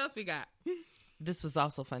 Okay. What else we got? This was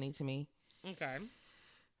also funny to me. Okay.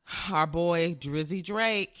 Our boy, Drizzy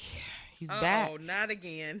Drake. He's back. Oh, not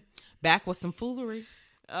again. Back with some foolery.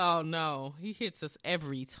 Oh, no. He hits us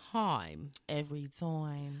every time. Every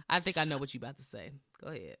time. I think I know what you about to say. Go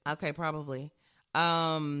ahead. Okay, probably.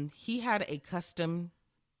 He had a custom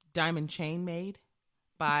diamond chain made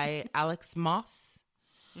by Alex Moss.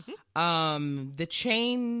 The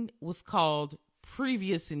chain was called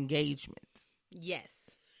Previous Engagements. Yes.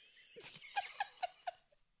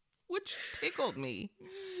 Which tickled me.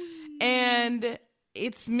 And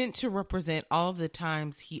it's meant to represent all the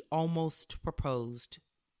times he almost proposed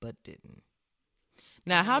but didn't.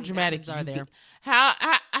 Now, how dramatic are there?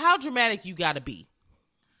 How dramatic you got to be?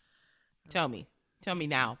 Tell me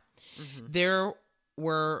now. Mm-hmm. There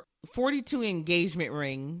were 42 engagement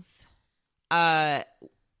rings,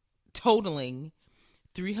 totaling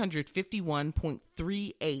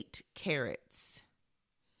 351.38 carats.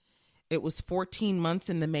 It was 14 months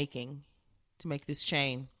in the making to make this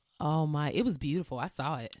chain. Oh my, it was beautiful. I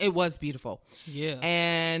saw it. It was beautiful. Yeah.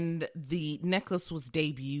 And the necklace was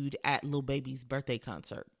debuted at Lil Baby's birthday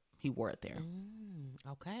concert. He wore it there.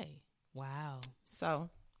 Okay. Wow.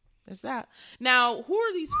 So there's that. Now, who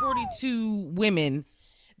are these 42 women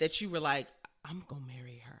that you were like, I'm going to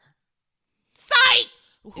marry her? Psych!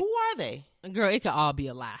 Who are they? Girl, it could all be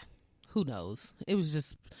a lie. Who knows? It was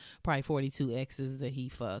just probably 42 exes that he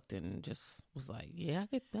fucked and just was like, yeah, I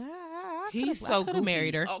could have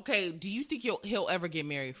married her. Okay, do you think he'll ever get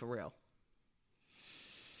married for real?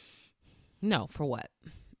 No, for what?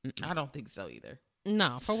 I don't think so either.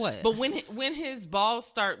 No, for what? But when his balls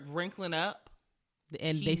start wrinkling up,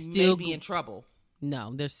 and he they still may be in trouble.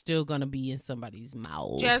 No, they're still gonna be in somebody's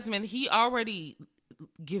mouth. Jasmine, he already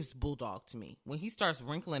gives bulldog to me. When he starts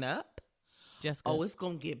wrinkling up, Jessica, it's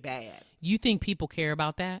gonna get bad. You think people care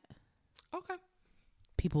about that? Okay.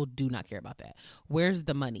 People do not care about that. Where's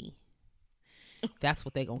the money? That's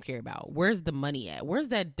what they gonna care about. Where's the money at? Where's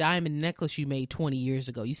that diamond necklace you made 20 years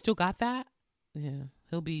ago? You still got that? Yeah,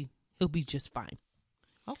 he'll be just fine.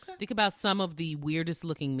 Okay. Think about some of the weirdest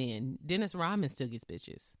looking men. Dennis Rodman still gets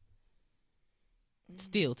bitches.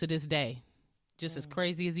 Still to this day, just as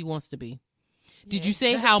crazy as he wants to be. Did you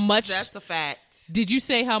say how much? That's a fact. Did you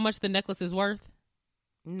say how much the necklace is worth?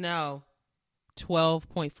 No.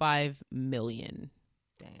 12.5 million.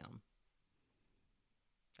 Damn.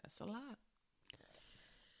 That's a lot.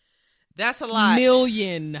 That's a lot.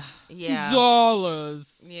 Million. Yeah.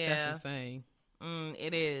 Dollars. Yeah. That's insane.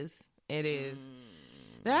 It is. It is.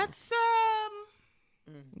 That's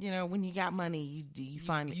when you got money, you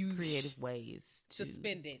find creative ways to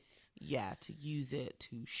spend it. Yeah, to use it,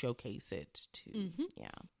 to showcase it, yeah.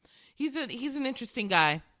 He's an interesting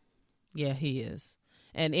guy. Yeah, he is.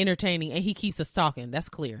 And entertaining, and he keeps us talking. That's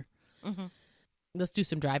clear. Mm-hmm. Let's do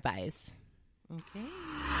some drive-bys. Okay.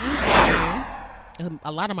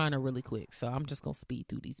 A lot of mine are really quick, so I'm just going to speed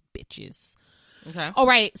through these bitches. Okay. All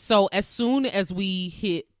right, so as soon as we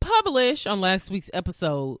hit publish on last week's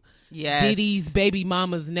episode, yes, Diddy's baby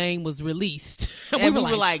mama's name was released. And we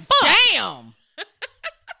were like, damn!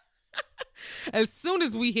 As soon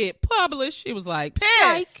as we hit publish, it was like,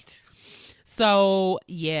 pissed. So,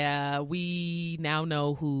 yeah, we now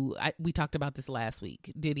know who, we talked about this last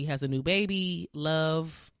week. Diddy has a new baby,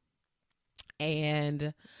 Love.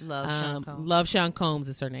 And Love Sean Combs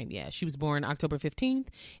is her name. Yeah, she was born October 15th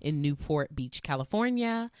in Newport Beach,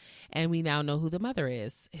 California. And we now know who the mother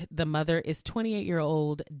is. The mother is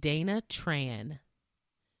 28-year-old Dana Tran.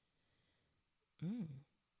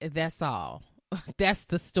 That's all. That's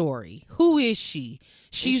the story. Who is she?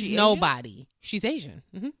 She's nobody. Asian? She's Asian.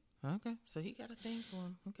 Mm-hmm. Okay, so he got a thing for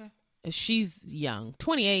him. Okay. She's young.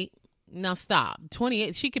 28. Now stop.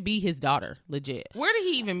 28. She could be his daughter. Legit. Where did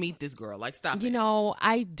he even meet this girl? Like, stop.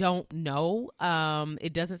 I don't know.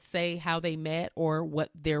 It doesn't say how they met or what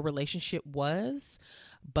their relationship was,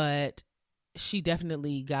 but she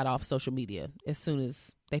definitely got off social media as soon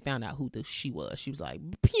as they found out who she was. She was like,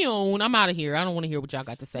 "Pew, I'm out of here. I don't want to hear what y'all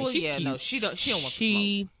got to say." Well, She's cute. No, she don't want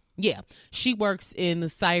to smoke. Yeah, she works in the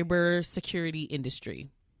cyber security industry.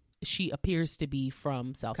 She appears to be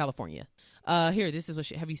from South California. Here, this is what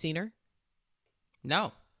have you seen her?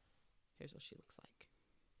 No. Here's what she looks like.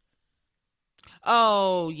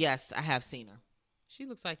 Oh, yes, I have seen her. She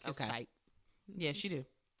looks like his type. Yeah, she do.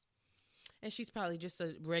 And she's probably just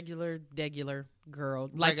a regular girl.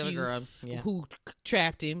 Girl, yeah. Who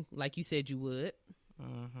trapped him, like you said you would.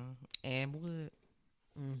 Mm-hmm. And would.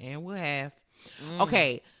 And would have.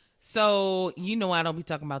 Okay, so I don't be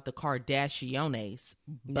talking about the Kardashians,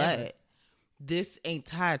 but this ain't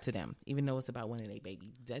tied to them, even though it's about winning a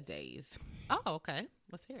baby that days. Oh, okay.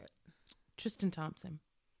 Let's hear it. Tristan Thompson.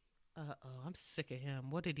 I'm sick of him.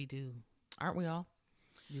 What did he do? Aren't we all?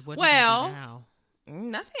 What did he do now?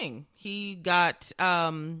 Nothing. He got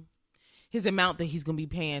his amount that he's going to be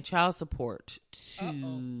paying child support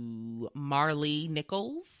to Marley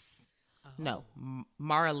Nichols. No,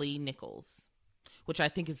 Marley Nichols, which I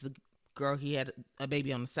think is the girl he had a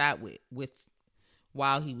baby on the side with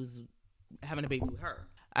while he was having a baby with her.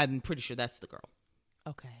 I'm pretty sure that's the girl.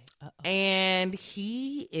 Okay. Uh-oh. And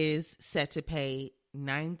he is set to pay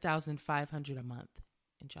 $9,500 a month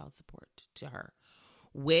in child support to her,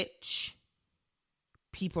 which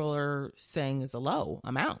people are saying is a low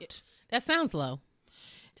amount. That sounds low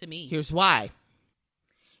to me. Here's why.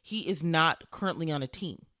 He is not currently on a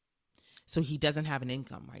team, so he doesn't have an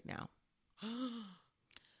income right now.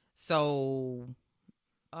 So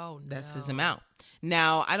that's his amount.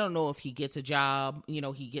 Now, I don't know if he gets a job,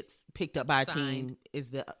 he gets picked up by a team. Is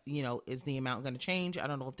the amount going to change? I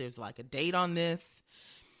don't know if there's like a date on this.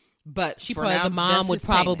 But the mom would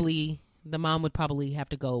probably have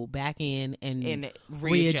to go back in and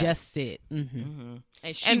readjust it. Mm-hmm. Mm-hmm.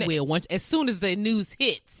 And she will once as soon as the news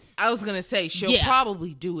hits. I was gonna say she'll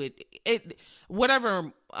probably do it.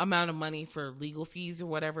 Whatever amount of money for legal fees or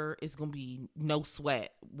whatever is gonna be no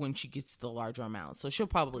sweat when she gets the larger amount. So she'll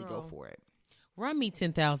probably go for it. Run me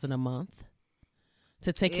 $10,000 a month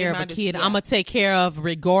to take care of a kid. I'm gonna take care of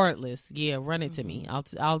regardless. Yeah, run it to me.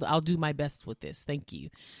 I'll do my best with this. Thank you.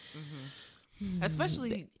 Mm-hmm.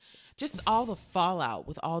 Especially just all the fallout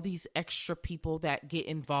with all these extra people that get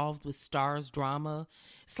involved with Star's drama.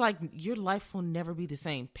 It's like your life will never be the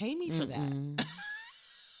same. Pay me for that.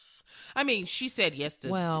 I mean, she said yes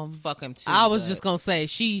to fuck him too. I was just gonna say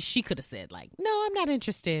she could have said like, no, I'm not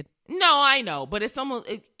interested. No, I know, but it's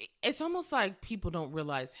almost like people don't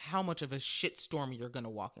realize how much of a shitstorm you're gonna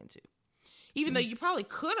walk into, even though you probably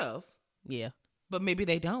could have. Yeah, but maybe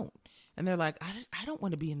they don't, and they're like, I don't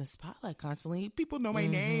want to be in the spotlight constantly. People know my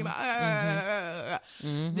name.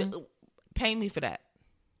 Pay me for that.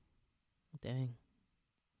 Dang.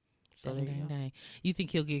 Dang. You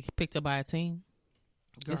think he'll get picked up by a team?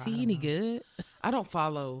 Girl, is he any good? I don't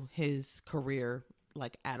follow his career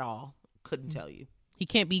like at all. Couldn't tell you. He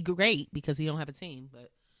can't be great because he don't have a team. But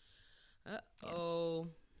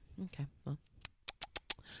okay. Well,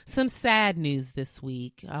 some sad news this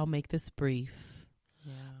week. I'll make this brief.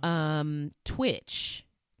 Yeah. Twitch,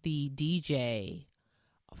 the DJ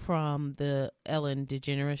from the Ellen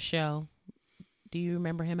DeGeneres show. Do you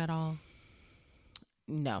remember him at all?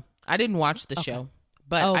 No, I didn't watch the show.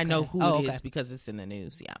 But I know who it is because it's in the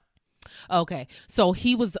news. Yeah. Okay. So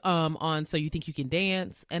he was on So You Think You Can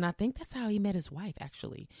Dance. And I think that's how he met his wife,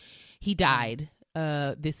 actually. He died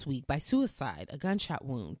this week by suicide, a gunshot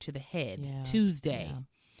wound to the head Tuesday.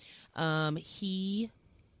 Yeah. He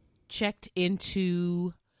checked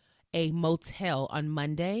into a motel on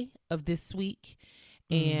Monday of this week.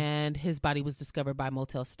 And his body was discovered by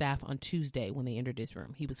motel staff on Tuesday when they entered his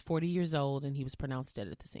room. He was 40 years old and he was pronounced dead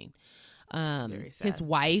at the scene. His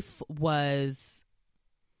wife was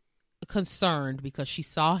concerned because she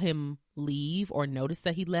saw him leave or noticed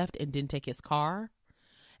that he left and didn't take his car.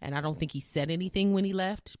 And I don't think he said anything when he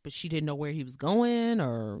left, but she didn't know where he was going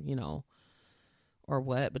or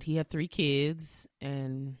what. But he had 3 kids,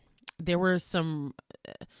 and there were some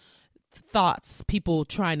thoughts, people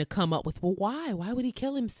trying to come up with, well, why would he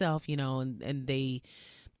kill himself? And they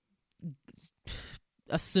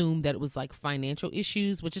assumed that it was like financial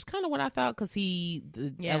issues, which is kind of what I thought, because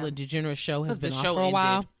Ellen DeGeneres show has been off for a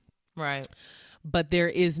while. Right. But there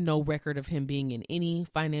is no record of him being in any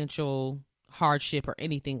financial hardship or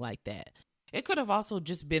anything like that. It could have also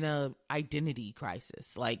just been a identity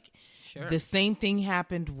crisis. Like the same thing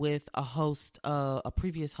happened with a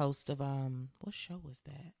previous host of what show was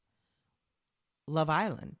that? Love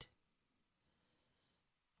Island.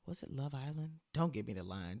 Was it Love Island? Don't give me the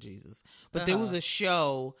line, Jesus. But there was a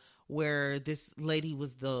show where this lady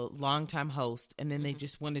was the longtime host, and then they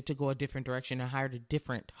just wanted to go a different direction and hired a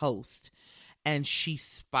different host. And she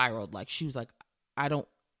spiraled. Like, she was like,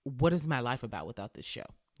 what is my life about without this show,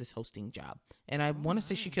 this hosting job? And I want to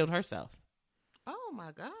say she killed herself. Oh,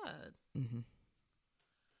 my God. Mm-hmm.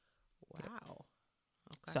 Wow.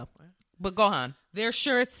 Okay. So, but go on. They're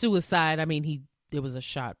sure it's suicide. I mean, there was a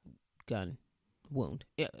shotgun wound.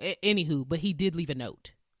 Anywho, but he did leave a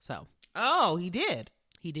note. So. Oh, he did?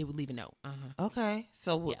 He did leave a note. Uh-huh. Okay.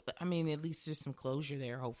 So, I mean, at least there's some closure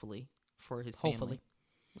there, hopefully, for his family.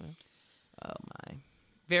 Yeah. Oh, my.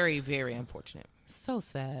 Very, very unfortunate. So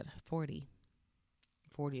sad. 40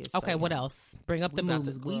 is okay, so what else? Bring up the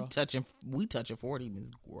movies. We touching 40,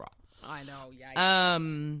 Ms. Girl. I know, yeah.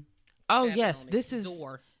 Oh, yes. This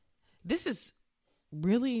is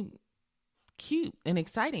really cute and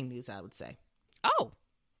exciting news, I would say. Oh,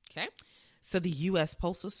 okay. So the U.S.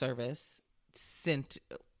 Postal Service sent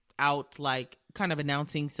out, like, kind of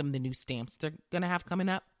announcing some of the new stamps they're going to have coming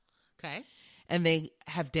up. Okay. And they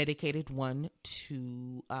have dedicated one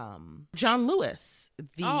to John Lewis.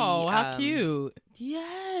 How cute.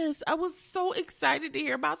 Yes. I was so excited to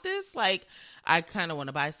hear about this. Like, I kind of want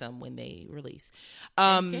to buy some when they release. You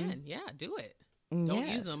can. Yeah, do it. Don't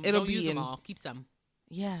use them. Don't use them all. Keep some.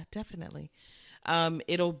 Yeah, definitely.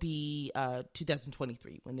 It'll be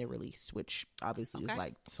 2023 when they're released, which obviously is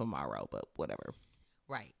like tomorrow, but whatever.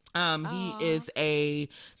 Right. He is a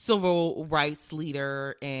civil rights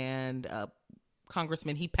leader and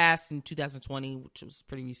congressman. He passed in 2020, which was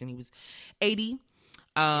pretty recent. He was 80.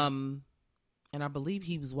 And I believe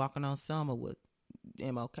he was walking on Selma with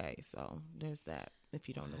MLK. So there's that. If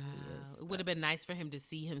you don't know who he is, it would have been nice for him to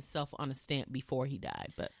see himself on a stamp before he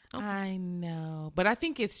died. But okay. I know, but I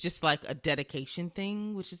think it's just like a dedication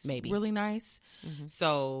thing, which is maybe really nice. Mm-hmm.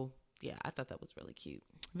 So yeah, I thought that was really cute.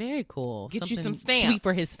 Very cool. Get you some stamps. Sweet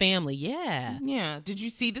for his family. Yeah. Yeah. Did you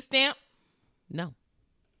see the stamp? No.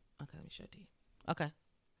 Okay, let me show it to you. Okay.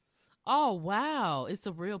 Oh, wow. It's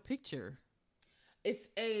a real picture. It's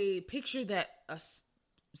a picture that a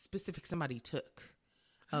specific somebody took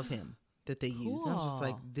of him that they used. I was just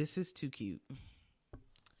like, this is too cute.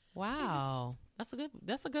 Wow. That's a good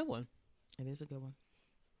one. It is a good one.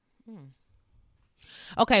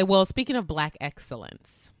 Okay, well, speaking of Black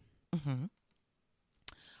excellence,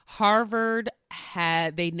 Harvard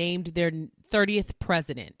they named their 30th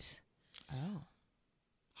president. Oh.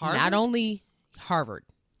 Harvard? Not only Harvard.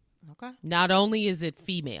 Okay. Not only is it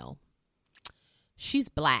female, she's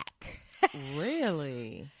Black.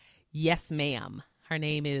 Really? Yes, ma'am. Her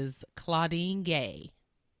name is Claudine Gay.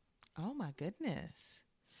 Oh, my goodness.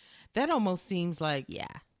 That almost seems like,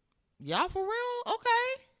 y'all for real?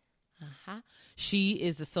 Okay. Uh-huh. She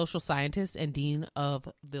is a social scientist and dean of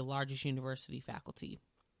the largest university faculty.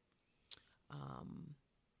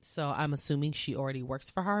 So I'm assuming she already works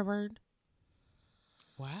for Harvard.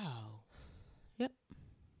 Wow. Yep.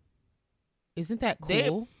 Isn't that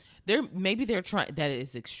cool? Maybe they're trying. That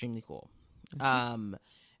is extremely cool. Mm-hmm.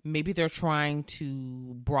 Maybe they're trying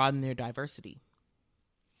to broaden their diversity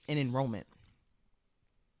and enrollment.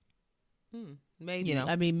 Maybe.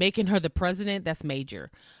 I mean, making her the president, that's major.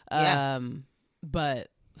 Yeah. But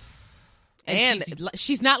and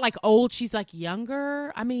she's not like old, she's like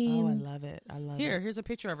younger. I mean, I love it. Here's a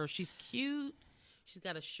picture of her. She's cute. She's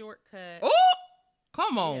got a shortcut. Oh,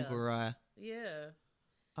 come on, girl. Yeah.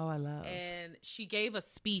 Oh, I love. And she gave a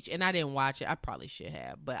speech, and I didn't watch it. I probably should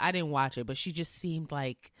have, but I didn't watch it. But she just seemed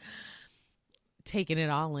like taking it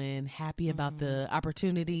all in, happy about the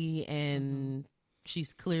opportunity, and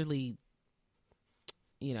she's clearly,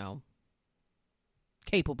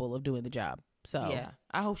 capable of doing the job. So yeah,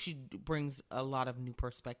 I hope she brings a lot of new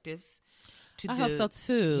perspectives to I hope so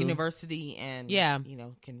too. University, and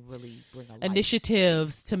can really bring a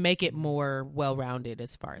initiatives to make it more well-rounded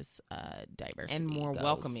as far as diversity and more goes.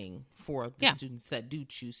 welcoming for the students that do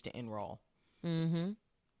choose to enroll. Mm-hmm.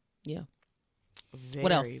 Yeah.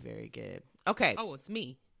 What else? Very good. Okay. Oh, it's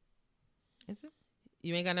me. Is it?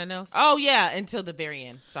 You ain't got nothing else? Oh, yeah, until the very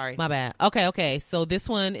end. Sorry. My bad. Okay. So this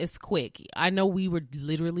one is quick. I know we were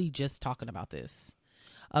literally just talking about this,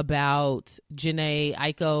 about Jhené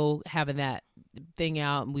Aiko having that thing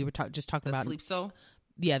out, and we were just talking about Sleep Soul?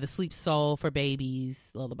 Yeah, the Sleep Soul for Babies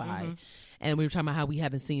Lullaby. Mm-hmm. And we were talking about how we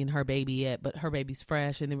haven't seen her baby yet, but her baby's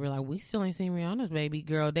fresh. And then we were like, we still ain't seen Rihanna's baby.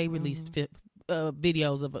 Girl, they released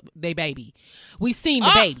videos of their baby. We seen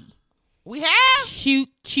the baby. We have?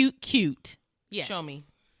 Cute. Yes. Show me.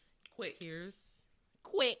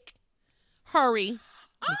 Quick. Hurry. Let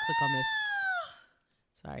me click on this.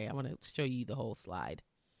 Sorry, I want to show you the whole slide.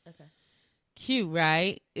 Okay. Cute,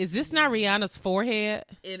 right? Is this not Rihanna's forehead?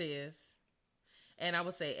 It is. And I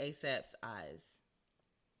would say ASAP's eyes.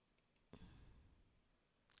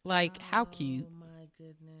 Like, how cute. Oh, my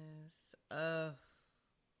goodness.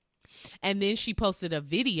 And then she posted a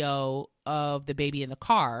video of the baby in the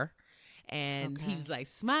car. And he was like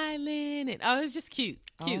smiling, and it was just cute.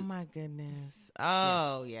 Oh my goodness!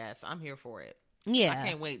 Oh yes, I'm here for it. Yeah, I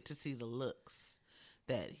can't wait to see the looks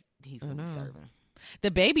that he's going to be serving.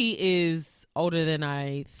 The baby is older than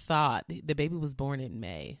I thought. The baby was born in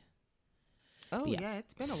May. Oh yeah,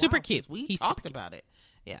 it's been a super while cute. Since we talked about it.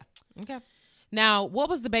 Yeah. Okay. Now, what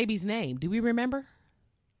was the baby's name? Do we remember?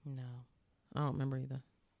 No, I don't remember either.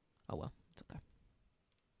 Oh well, it's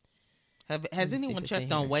okay. Has anyone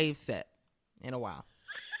checked on Wave Set in a while?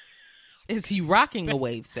 Is he rocking a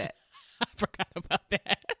Wave Set? I forgot about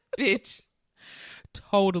that. Bitch.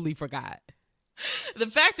 Totally forgot. The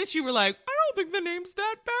fact that you were like, I don't think the name's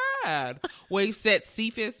that bad. Wave Set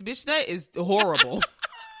Cephas. Bitch, that is horrible.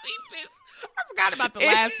 Cephas. I forgot about the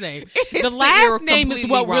last name. The last name is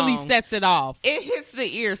what really sets it off. It hits the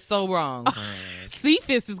ear so wrong.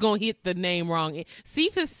 Cephas is going to hit the name wrong.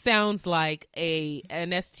 Cephas sounds like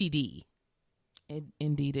an STD.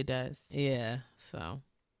 Indeed it does. Yeah, so.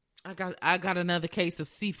 I got another case of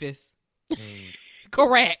Cephas.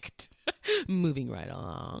 Correct. Moving right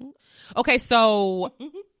along. Okay, so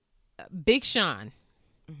Big Sean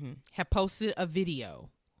had posted a video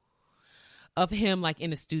of him like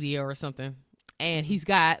in a studio or something, and he's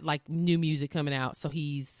got like new music coming out, so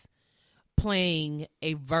he's playing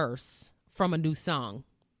a verse from a new song,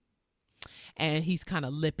 and he's kind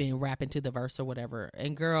of rapping to the verse or whatever.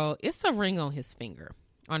 And girl, it's a ring on his finger,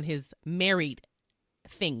 on his married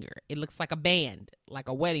finger. It looks like a band, like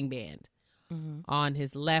a wedding band, on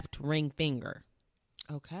his left ring finger.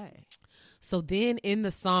 Okay. So then in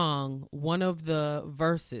the song, one of the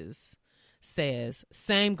verses says,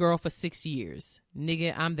 "Same girl for 6 years.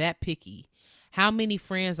 Nigga, I'm that picky. How many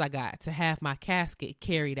friends I got to have my casket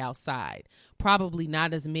carried outside? Probably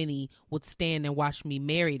not as many would stand and watch me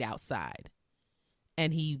married outside."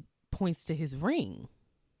 And he points to his ring.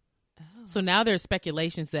 Oh. So now there's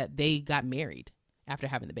speculations that they got married after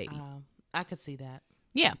having the baby. I could see that.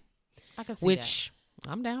 Yeah. I could see Which that.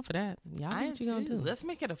 I'm down for that. Y'all know what you gonna do. Let's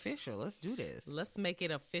make it official. Let's do this. Let's make it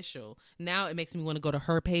official. Now it makes me want to go to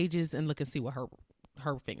her pages and look and see what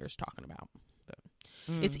her finger's talking about. But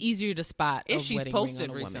it's easier to spot if she's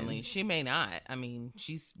posted recently. Woman. She may not. I mean,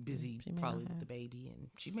 she's busy probably with the baby, and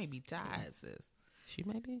she may be tired, sis. She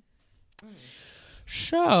may be.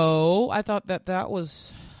 So I thought that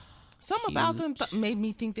was something about them made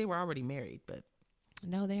me think they were already married, but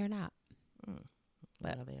no, they are not.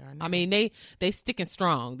 But no, they are not. I mean, they sticking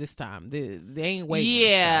strong this time. They ain't waiting.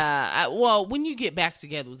 Yeah. Well, when you get back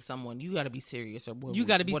together with someone, you got to be serious, or you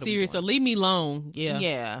got to be serious, or leave me alone.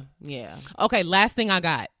 Yeah. Okay, last thing I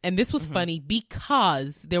got, and this was funny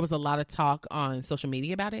because there was a lot of talk on social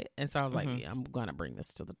media about it, and so I was like, yeah, I'm gonna bring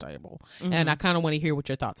this to the table, and I kind of want to hear what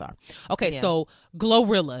your thoughts are. Okay, so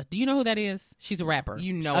Glorilla, do you know who that is? She's a rapper.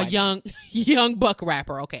 You know, a young buck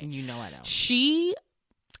rapper. Okay, you know I know. She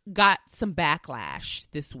got some backlash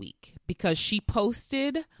this week because she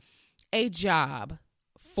posted a job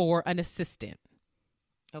for an assistant.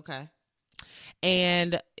 Okay.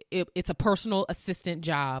 And it's a personal assistant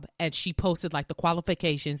job, and she posted like the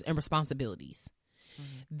qualifications and responsibilities.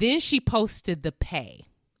 Then she posted the pay.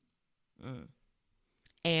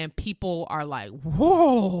 And people are like,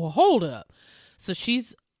 whoa, hold up. So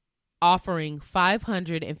she's offering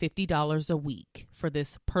 $550 a week for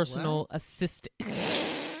this personal assistant.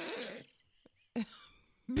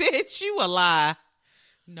 Bitch, you a lie.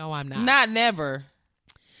 No, I'm not. Not never.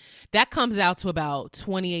 That comes out to about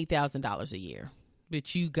 $28,000 a year.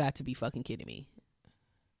 Bitch, you got to be fucking kidding me.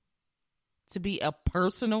 To be a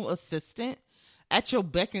personal assistant at your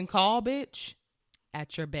beck and call, bitch?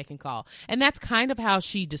 At your beck and call. And that's kind of how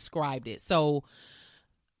she described it. So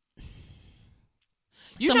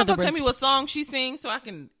you're not gonna tell me what song she sings so I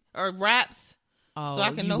can, or raps, so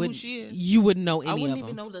I can know who she is? You wouldn't know any of them. I wouldn't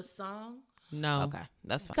even know the song. No. Okay,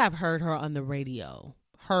 that's fine. I've heard her on the radio.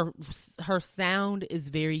 Her sound is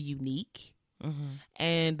very unique.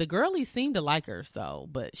 And the girlies seem to like her,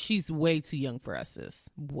 but she's way too young for us, sis.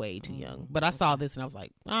 Way too young. But I saw this and I was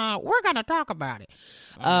like, we're going to talk about it.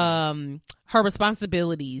 Her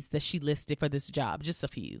responsibilities that she listed for this job, just a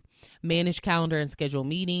few. Manage calendar and schedule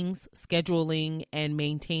meetings, scheduling and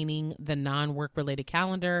maintaining the non-work related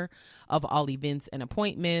calendar of all events and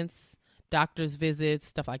appointments, doctor's visits,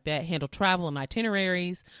 stuff like that. Handle travel and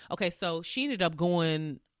itineraries. Okay, so she ended up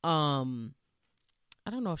going, I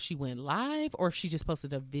don't know if she went live or if she just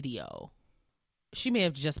posted a video. She may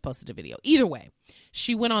have just posted a video. Either way,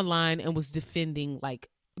 she went online and was defending like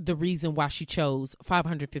the reason why she chose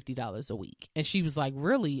 $550 a week. And she was like,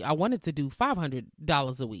 really, I wanted to do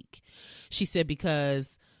 $500 a week. She said,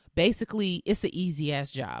 because basically it's an easy ass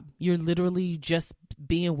job. You're literally just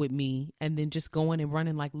being with me and then just going and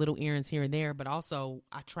running like little errands here and there. But also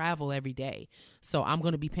I travel every day. So I'm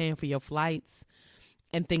going to be paying for your flights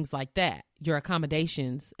and things like that, your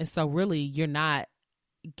accommodations. And so really you're not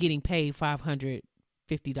getting paid $550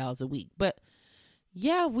 a week. But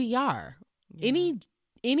yeah, we are. Yeah.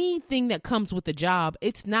 Anything that comes with the job,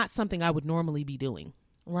 it's not something I would normally be doing.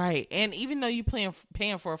 Right. And even though you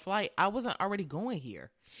paying for a flight, I wasn't already going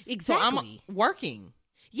here. Exactly. So I'm working.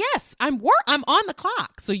 Yes, I'm on the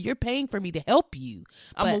clock. So you're paying for me to help you.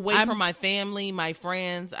 I'm away from my family, my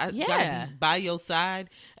friends. I gotta be by your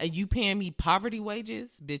side. And you paying me poverty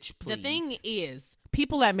wages? Bitch, please. The thing is,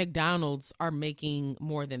 people at McDonald's are making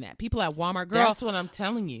more than that. People at Walmart, girl. That's what I'm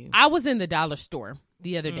telling you. I was in the dollar store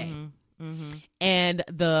the other day. And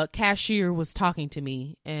the cashier was talking to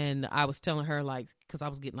me, and I was telling her, like, because I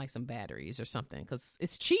was getting like some batteries or something, because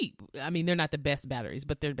it's cheap. I mean, they're not the best batteries,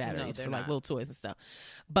 but they're batteries for like little toys and stuff.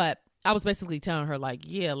 But I was basically telling her, like,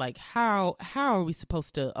 yeah, like how are we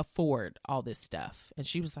supposed to afford all this stuff? And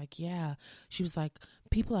she was like, yeah. She was like,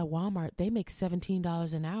 people at Walmart, they make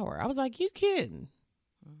 $17 an hour. I was like, you kidding?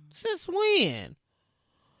 Since when?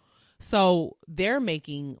 So they're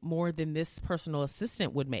making more than this personal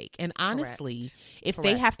assistant would make. And honestly, if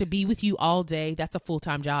they have to be with you all day, that's a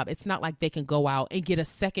full-time job. It's not like they can go out and get a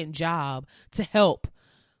second job to help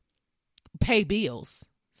pay bills.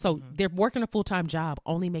 So they're working a full-time job,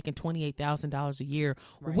 only making $28,000 a year.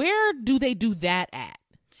 Right. Where do they do that at?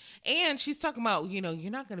 And she's talking about, you know,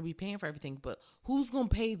 you're not going to be paying for everything, but who's going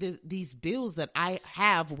to pay these bills that I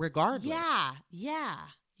have regardless?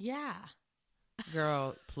 Yeah.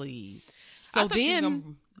 Girl, please. So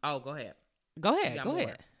then, go ahead. Go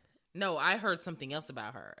ahead. No, I heard something else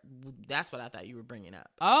about her. That's what I thought you were bringing up.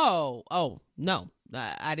 Oh, no.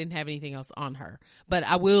 I didn't have anything else on her. But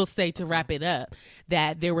I will say, to wrap it up,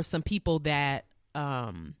 that there were some people that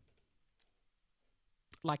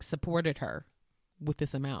like supported her with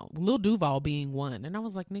this amount. Lil Duval being one. And I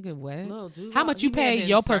was like, nigga, what? Lil Duval, how much you pay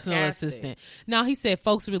your personal assistant? Now, he said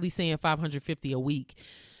folks really saying $550 a week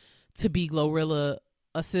to be Glorilla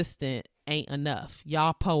assistant ain't enough.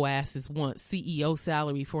 Y'all po asses want CEO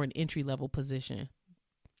salary for an entry level position.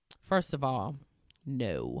 First of all,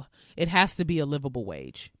 no. It has to be a livable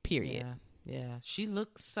wage, period. Yeah. She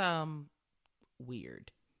looks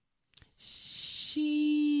weird.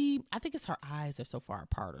 I think it's her eyes are so far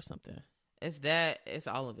apart or something. It's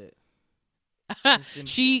all of it.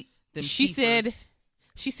 She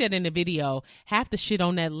said in the video, half the shit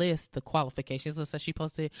on that list, the qualifications list that she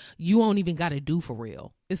posted, you won't even got to do for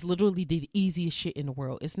real. It's literally the easiest shit in the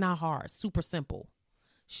world. It's not hard. Super simple.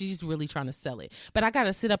 She's really trying to sell it. But I got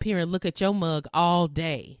to sit up here and look at your mug all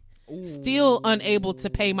day. Ooh. Still unable to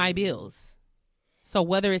pay my bills. So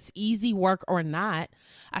whether it's easy work or not,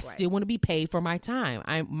 I still want to be paid for my time.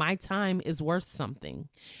 My time is worth something.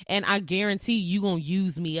 And I guarantee you going to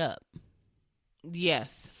use me up.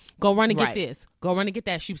 Yes. Go run and get this. Go run and get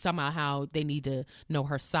that. She was talking about how they need to know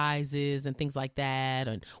her sizes and things like that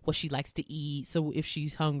and what she likes to eat. So if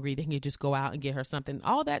she's hungry, they can just go out and get her something.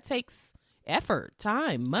 All that takes effort,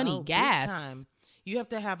 time, money, gas. Time. You have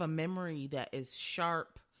to have a memory that is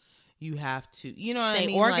sharp. You have to, you know what Stay I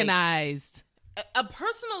mean? Organized. Like, a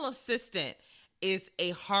personal assistant is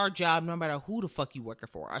a hard job no matter who the fuck you working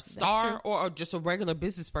for, a star or just a regular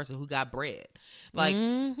business person who got bread. Like,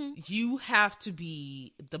 you have to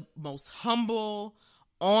be the most humble,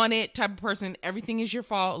 on it type of person. Everything is your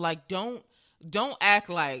fault. Like, don't act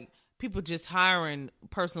like people just hiring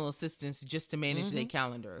personal assistants just to manage their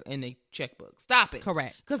calendar and their checkbook. Stop it.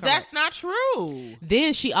 Correct. Because that's not true.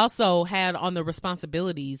 Then she also had on the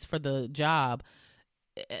responsibilities for the job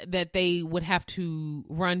that they would have to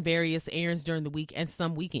run various errands during the week and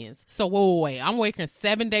some weekends. So wait, I'm working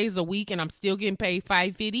 7 days a week and I'm still getting paid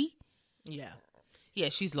 $550? Yeah,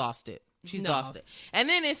 she's lost it. Lost it. And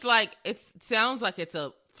then it's like, it sounds like it's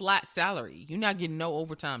a flat salary. You're not getting no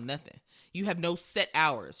overtime, nothing. You have no set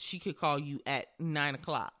hours. She could call you at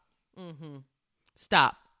 9:00.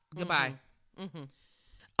 Stop. Goodbye.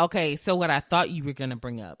 Okay, so what I thought you were going to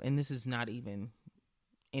bring up, and this is not even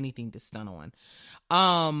anything to stun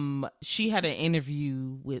on. She had an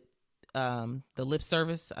interview with the Lip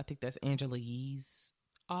Service. I think that's Angela Yee's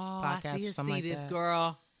podcast. I see or something like this that.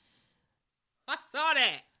 Girl. I saw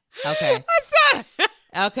that. Okay. I saw it.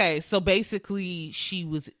 Okay, so basically she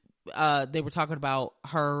was they were talking about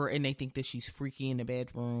her and they think that she's freaky in the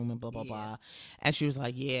bedroom and blah blah blah. And she was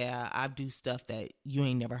like, yeah, I do stuff that you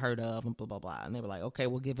ain't never heard of and blah blah blah. And they were like, okay,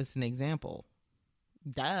 well, give us an example.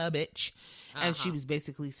 Duh, bitch. And she was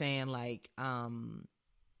basically saying like,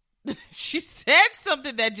 she said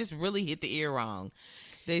something that just really hit the ear wrong.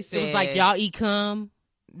 They said, it was like, y'all eat cum?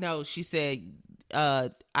 No, she said,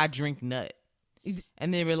 I drink nut.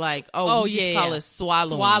 And they were like, oh, we just call it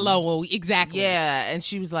swallowing. Swallow, exactly. Yeah, and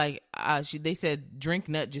she was like, they said drink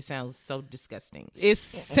nut just sounds so disgusting. It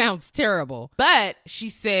sounds terrible. But she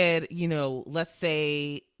said, you know, let's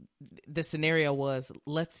say the scenario was,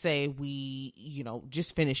 let's say we, you know,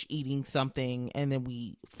 just finish eating something and then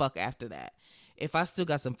we fuck after that. If I still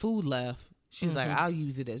got some food left, she's like, I'll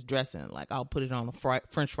use it as dressing. Like, I'll put it on a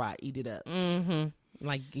French fry, eat it up.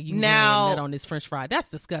 Like, you now nut on this French fry. That's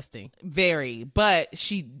disgusting. Very. But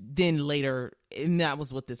she then later, and that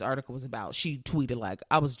was what this article was about, she tweeted like,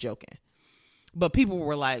 I was joking. But people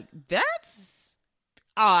were like, that's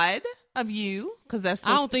odd. of you because that's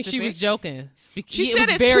so I don't think she was joking. She said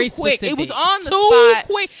it very too quick. Specific. It was on the too spot.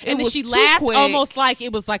 Quick. And then she laughed almost like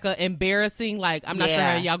it was like a embarrassing, like, I'm not sure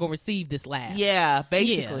how y'all gonna receive this laugh. Yeah,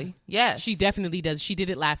 basically. Yeah. Yes. She definitely does. She did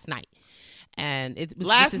it last night. And it was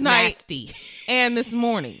last night nasty. And this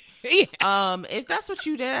morning. Yeah. If that's what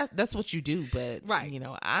you did, that's what you do. But right, you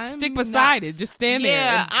know, I'm stick beside it. Just stand there.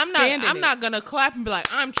 Yeah, I'm not gonna clap and be like,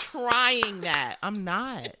 I'm trying that. I'm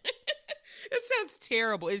not. It sounds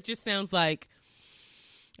terrible. It just sounds like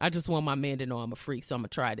I just want my man to know I'm a freak, so I'm gonna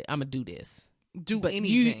try it. I'm gonna do this. But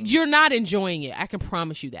anything. You're not enjoying it. I can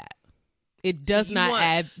promise you that. It does not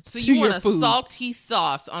add to your food. So you want a salty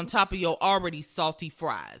sauce on top of your already salty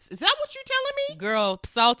fries? Is that what you're telling me, girl?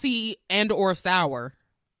 Salty and or sour.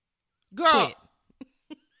 Girl,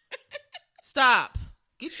 stop.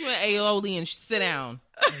 Get you an aioli and sit down.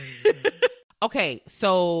 Okay,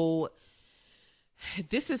 so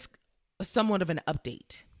this is somewhat of an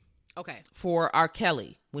update. Okay. For R.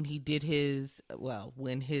 Kelly when he did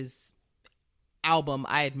when his album,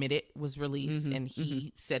 I Admit It, was released, and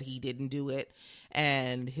he said he didn't do it,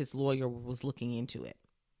 and his lawyer was looking into it.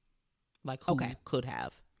 Like, who could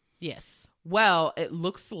have. Yes. Well, it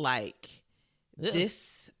looks like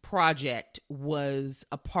this project was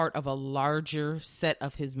a part of a larger set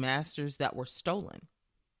of his masters that were stolen.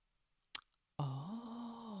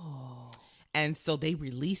 Oh. And so they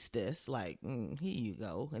released this, like, here you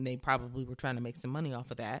go. And they probably were trying to make some money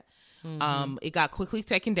off of that. Mm-hmm. It got quickly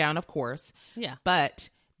taken down, of course. Yeah. But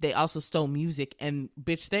they also stole music. And,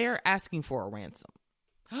 bitch, they are asking for a ransom.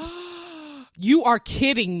 You are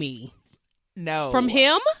kidding me. No. From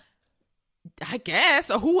him? I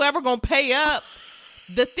guess. Or whoever gonna pay up.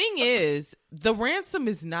 The thing is, the ransom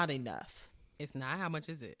is not enough. It's not? How much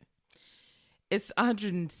is it? It's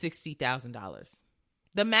 $160,000.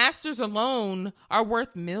 The masters alone are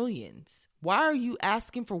worth millions. Why are you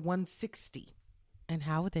asking for $160,000? And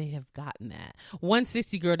how would they have gotten that?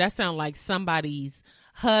 $160,000, girl, that sounds like somebody's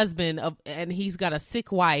husband and he's got a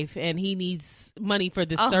sick wife and he needs money for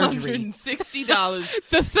this surgery. $160.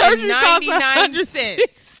 The surgery costs 99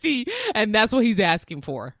 cents. And that's what he's asking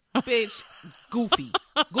for. Bitch, goofy.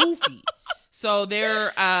 So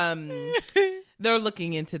they're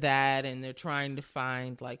looking into that and they're trying to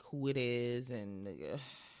find like who it is, and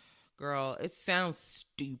girl, it sounds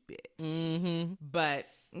stupid. Mm-hmm. But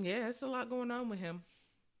yeah, it's a lot going on with him.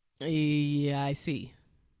 Yeah, I see.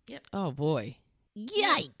 Yep. Oh boy.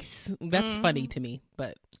 Yikes. That's funny to me,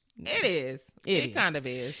 but it is. It kind of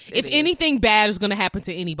is. If anything bad is going to happen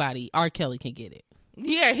to anybody, R. Kelly can get it.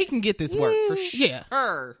 Yeah, he can get this work for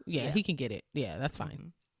sure. Yeah, he can get it. Yeah, that's fine. Mm-hmm.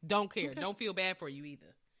 Don't care. Okay. Don't feel bad for you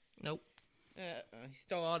either. Nope. He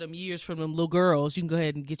stole all them years from them little girls. You can go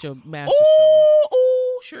ahead and get your master.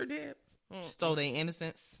 Ooh, sure did. Stole their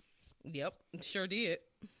innocence. Yep, sure did.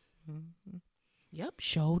 Mm-hmm. Yep,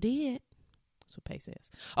 sure did. That's what Pay says.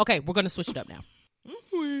 Okay, we're going to switch it up now.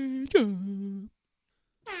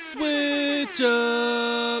 Switch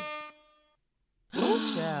up.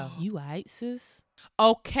 Oh, child. You aight, sis?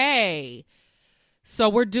 Okay. So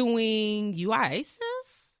we're doing You aight,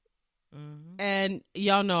 sis? Mm-hmm. And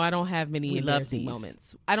y'all know I don't have many embarrassing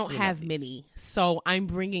moments. I don't have many. So I'm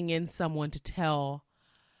bringing in someone to tell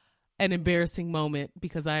an embarrassing moment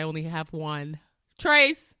because I only have one.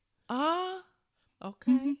 Trace.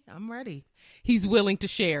 Okay. Mm-hmm. I'm ready. He's willing to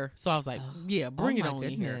share. So I was like, yeah, bring it on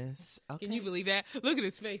in here. Okay. Can you believe that? Look at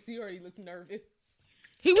his face. He already looks nervous.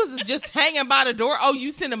 He was just hanging by the door. Oh,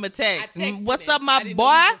 you sent him a text. What's up, my boy? Know he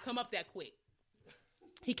was gonna come up that quick.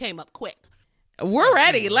 He came up quick. We're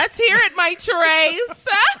ready. Let's hear it, Mike Trace.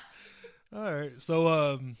 All right. So,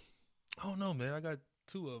 I don't know, man. I got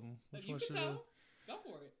two of them. Which one should I? Go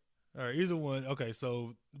for it. All right, either one. Okay,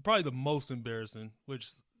 so probably the most embarrassing, which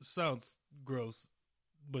sounds gross,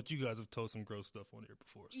 but you guys have told some gross stuff on here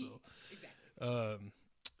before. So, exactly.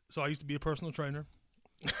 So I used to be a personal trainer.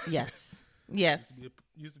 Yes.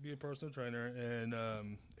 Used to be a personal trainer, and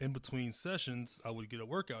in between sessions, I would get a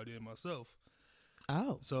workout in myself.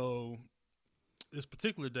 Oh. So this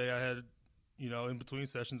particular day, I had, in between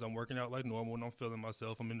sessions, I'm working out like normal, and I'm feeling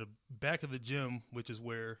myself. I'm in the back of the gym, which is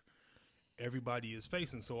where everybody is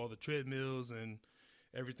facing. So all the treadmills and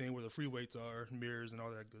everything where the free weights are, mirrors and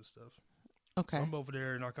all that good stuff. Okay. So I'm over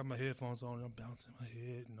there, and I got my headphones on, and I'm bouncing my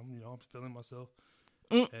head, and I'm feeling myself.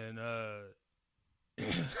 And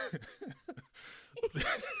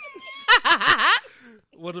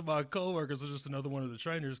one of my coworkers, or just another one of the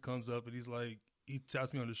trainers, comes up and he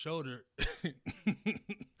taps me on the shoulder and he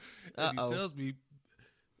tells me,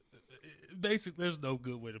 basically, there's no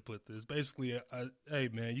good way to put this. Basically, hey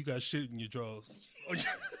man, you got shit in your drawers.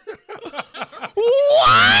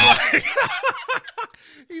 What?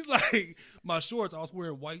 He's like, my shorts. I was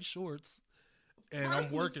wearing white shorts, and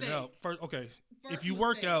I'm working out. If you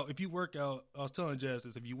work out, I was telling Jazz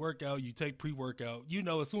this. If you work out, you take pre-workout. You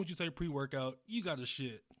know, as soon as you take pre-workout, you got to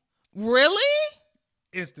shit. Really?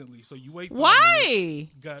 Instantly. So you wait. Why?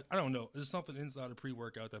 I don't know. There's something inside of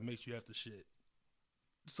pre-workout that makes you have to shit.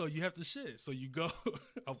 So you have to shit. So you go.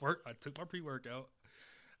 I took my pre-workout.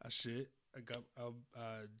 I shit. I got up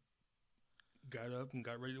and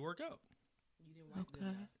got ready to work out. You didn't wipe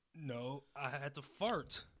that? No, I had to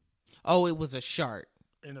fart. Oh, it was a shirt.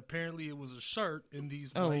 And apparently it was a shirt in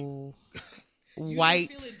these white. Feel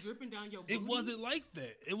it dripping down your booty? It wasn't like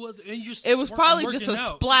that. It was. And it was probably just a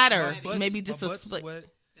splatter. Maybe just a sweat.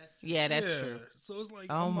 That's true. So it's like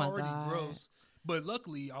I'm already gross. But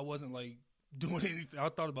luckily, I wasn't like doing anything. I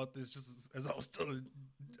thought about this just as I was telling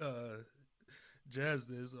Jazz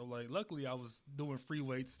this. I'm like, luckily I was doing free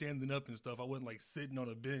weights, standing up and stuff. I wasn't like sitting on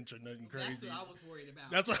a bench or nothing crazy. That's what I was worried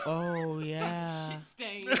about. That's what. Oh yeah. Shit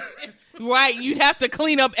stains. Right, you'd have to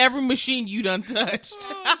clean up every machine you done touched.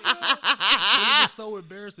 It was so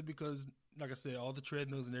embarrassing because, like I said, all the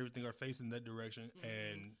treadmills and everything are facing that direction,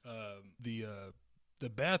 and the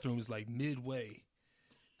bathroom is like midway,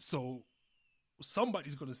 so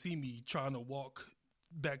somebody's gonna see me trying to walk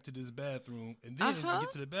back to this bathroom, and then when I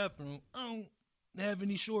get to the bathroom, I don't have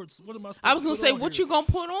any shorts. What am I supposed to was gonna say, what you gonna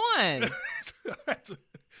put on?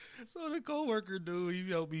 So the coworker dude, he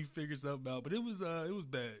helped me figure something out, but it was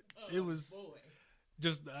bad. It was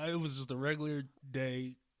just a regular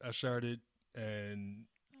day. I sharded, and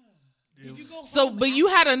did you go? But you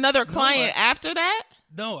had another client after that?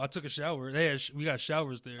 No, I took a shower. We got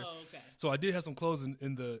showers there. Oh, okay. So I did have some clothes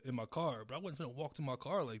in my car, but I wasn't gonna walk to my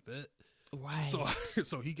car like that. Right.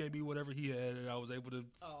 So he gave me whatever he had, and I was able to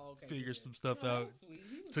figure some stuff out.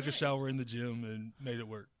 Took a shower in the gym and made it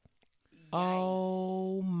work.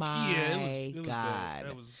 Oh my it was God!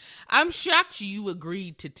 Bad. I'm shocked you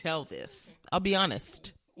agreed to tell this. I'll be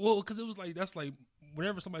honest. Well, because it was like that's like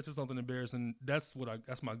whenever somebody says something embarrassing, that's my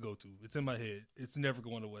go-to. It's in my head. It's never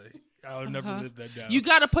going away. I'll never live that down. You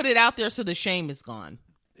got to put it out there so the shame is gone.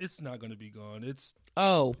 It's not going to be gone. It's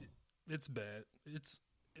bad. It's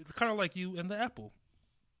kind of like you and the apple.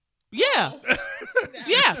 Yeah.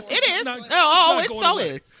 Yeah, it is. It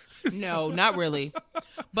is. No, not really.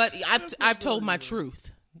 But I've told my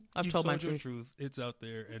truth. I've told my truth. It's out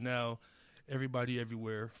there, and now everybody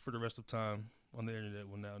everywhere for the rest of time on the internet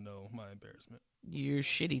will now know my embarrassment. Your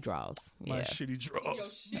shitty draws. My shitty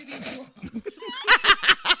draws. Your shitty draws.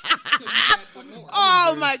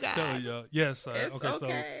 Oh my God. Telling y'all. Yes. It's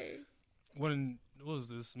okay. So what was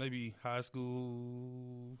this? Maybe high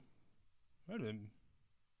school.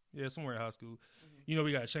 Yeah, somewhere in high school. You know,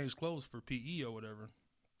 we got to change clothes for PE or whatever.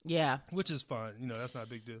 Yeah. Which is fine. You know, that's not a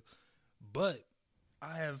big deal. But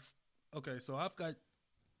so I've got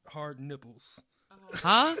hard nipples.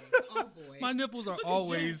 Huh? Oh boy. My nipples are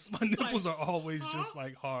always just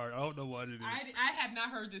like hard. I don't know what it is. I have not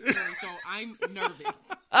heard this story, so I'm nervous.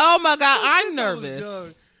 Oh my God, I'm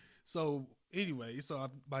nervous. So anyway,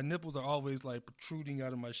 my nipples are always like protruding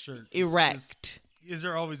out of my shirt. Erect.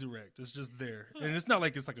 They're always erect. It's just there. And it's not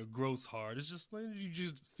like it's like a gross hard. It's just like you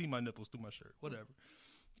just see my nipples through my shirt. Whatever.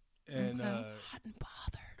 And hot and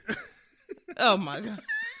bothered. Oh my God.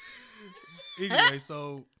 Anyway,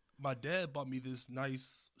 so my dad bought me this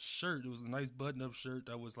nice shirt. It was a nice button-up shirt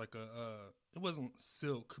that was like it wasn't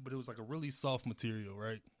silk, but it was like a really soft material,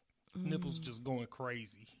 right? Nipples just going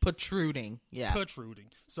crazy. Protruding. Yeah. Protruding.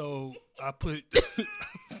 So I put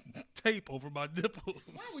tape over my nipples.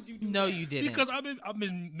 Why would you do No, that? you didn't. Because I'm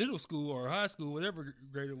in middle school or high school, whatever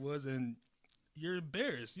grade it was, and you're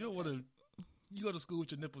embarrassed. You don't want to. You go to school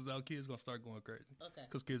with your nipples out, kids gonna start going crazy. Okay.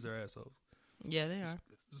 Because kids are assholes. Yeah, they are.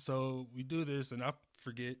 So we do this, and I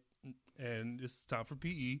forget, and it's time for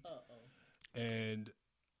PE. And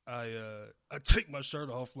I take my shirt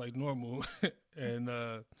off like normal, and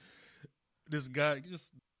this guy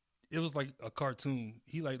it was like a cartoon.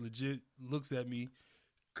 He like legit looks at me,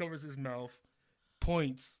 covers his mouth,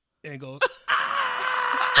 points, and goes.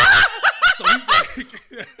 So he's like,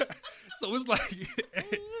 it's like,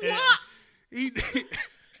 and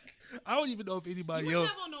I don't even know if anybody else. You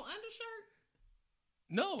have on no undershirt?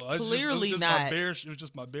 Not. it was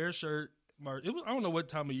just my bare shirt. I don't know what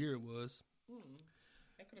time of year it was.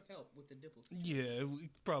 That could have helped with the nipples. Yeah,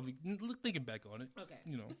 probably. Thinking back on it, okay.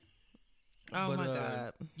 You know. Oh my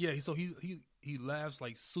God. Yeah, so he laughs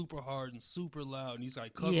like super hard and super loud, and he's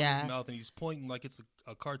like covering his mouth and he's pointing like it's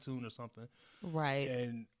a cartoon or something. Right.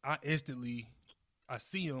 And I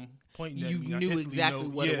see him pointing at me. You knew exactly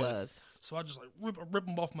what it was. So I just like rip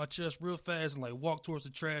him off my chest real fast and like walk towards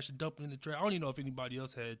the trash and dump it in the trash. I don't even know if anybody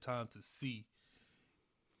else had time to see.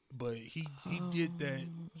 But he did that.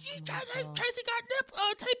 Tracy got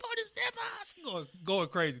tape on his nipples. Going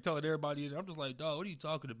crazy, telling everybody. I'm just like, dog, what are you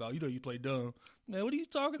talking about? You know you play dumb. Man, what are you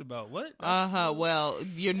talking about? What? Well, while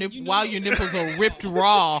your nipples are ripped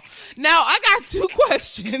raw. Now, I got two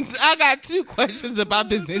questions about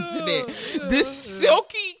this incident. This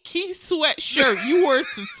silky Keith Sweat shirt you wore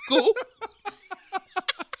to school.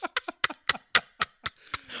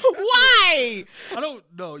 Why? I don't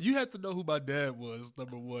know. You have to know who my dad was.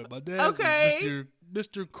 Number one, my dad was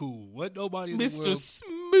Mr. Cool. What nobody in the world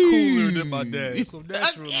Smooth cooler than my dad. So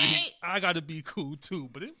naturally, I got to be cool too.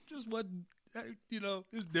 But it just wasn't.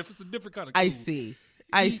 It's different. It's a different kind of cool.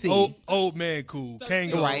 I see. Old man cool.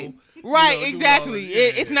 Kango. Right. Exactly.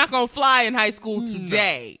 It's not gonna fly in high school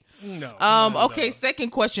today. No. Okay. No. Second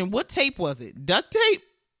question. What tape was it? Duct tape?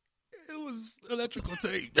 It was electrical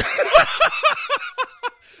tape.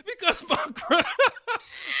 Because my grandma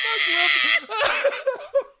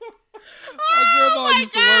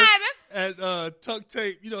used to work at Tuck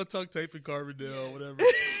Tape, Tuck Tape in Carbondale or whatever.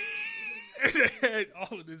 And they had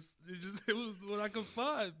all of this. It was what I could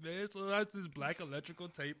find, man. So that's this black electrical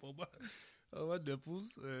tape on my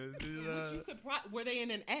nipples. And, were they in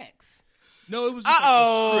an X? No, it was just like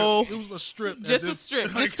a strip. It was a strip. Just a strip,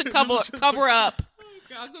 just to cover up.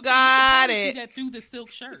 Okay, Got it. See that through the silk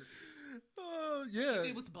shirt. Yeah. If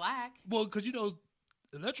it was black. Well, because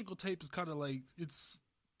electrical tape is kind of like it's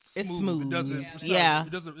smooth. It's smooth. It doesn't. Yeah.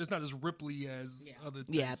 It doesn't. It's not as ripply as other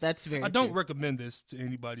tapes. Yeah, that's very. I don't recommend this to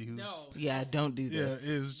anybody who's. No. Yeah, don't do this.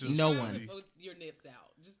 Yeah, it's just no one. Put your nips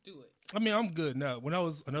out. Just do it. I mean, I'm good now. When I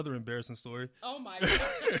was another embarrassing story. Oh my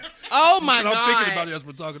god. Oh my god. I'm thinking about it as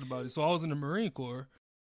we're talking about it. So I was in the Marine Corps,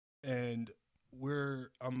 and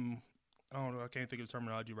I don't know. I can't think of the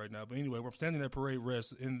terminology right now. But anyway, we're standing at parade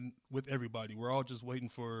rest with everybody. We're all just waiting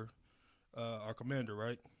for our commander,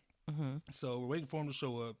 right? Mm-hmm. So we're waiting for him to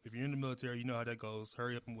show up. If you're in the military, you know how that goes.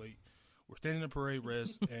 Hurry up and wait. We're standing at parade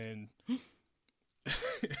rest, and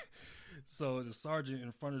so the sergeant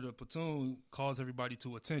in front of the platoon calls everybody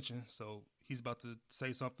to attention. So he's about to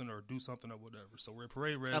say something or do something or whatever. So we're at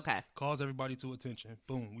parade rest. Okay. Calls everybody to attention.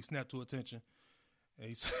 Boom. We snap to attention. And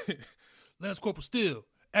he said, Lance Corporal Steele,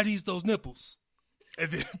 at ease those nipples. And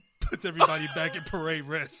then puts everybody back in parade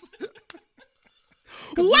rest.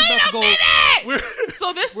 Wait a minute!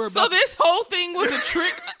 So this whole thing was a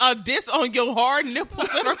trick, a diss on your hard nipples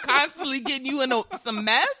that are constantly getting you in some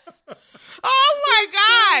mess? Oh my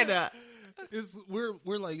god!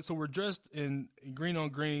 We're dressed in green on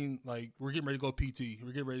green, like we're getting ready to go PT.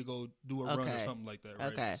 We're getting ready to go do a run or something like that,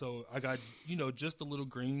 right? Okay. So I got, just a little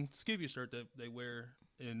green skivvy shirt that they wear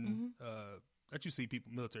in that you see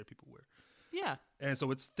military people wear. Yeah. And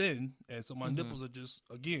so it's thin, and so my nipples are just,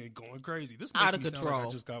 again, going crazy. This out makes of me control. sound like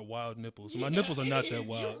I just got wild nipples. My nipples are not that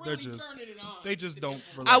wild. Really they just don't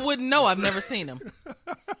relax. I wouldn't know. I've never seen them.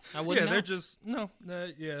 I wouldn't know. They're just,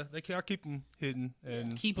 I keep them hidden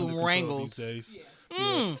and keep them wrangled these days.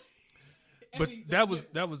 Yeah. But that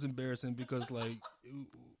was embarrassing because, like,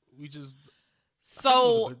 we just...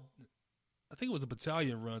 So... I think it was a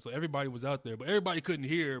battalion run, so everybody was out there, but everybody couldn't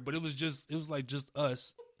hear, but it was like just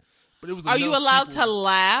us. But it was. Are you allowed to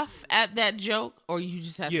laugh at that joke, or you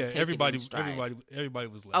just have to take everybody it in stride? everybody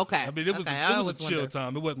was laughing. Okay. I mean, it was a chill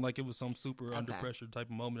time. It wasn't like it was some super under pressure type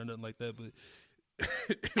of moment or nothing like that. But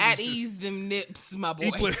at ease them nips, my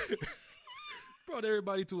boy. Brought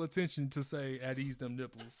everybody to attention to say at ease them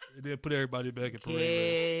nipples, and then put everybody back in parade.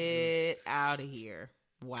 Get out of here!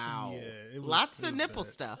 Wow. Yeah, lots of nipple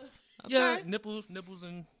stuff. Okay. Yeah, nipples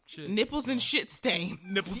and shit. Nipples and shit stain.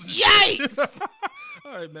 Nipples and Yikes! Shit.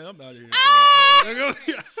 All right, man, I'm out of here.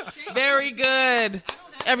 Very good.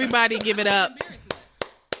 Everybody give it up.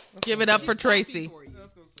 Give it up for Tracy.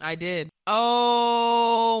 I did.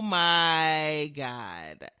 Oh, my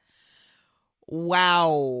God.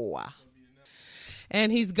 Wow.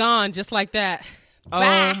 And he's gone just like that.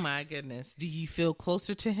 Oh, my goodness. Do you feel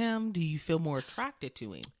closer to him? Do you feel more attracted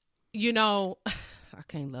to him? I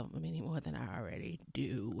can't love him any more than I already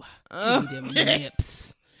do. Give me them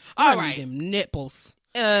nips. All right. Them nipples.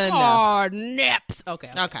 Hard nips. Okay.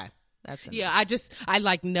 That's enough. Yeah, I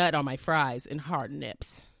like nut on my fries and hard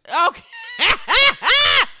nips. Okay.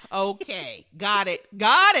 Okay. Got it.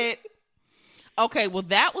 Okay, well,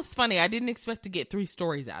 that was funny. I didn't expect to get 3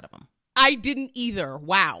 stories out of him. I didn't either.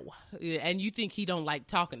 Wow. And you think he don't like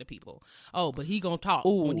talking to people. Oh, but he gonna talk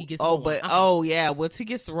when he gets rolling. But yeah, once he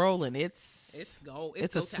gets rolling, it's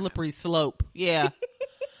a slippery slope. Yeah.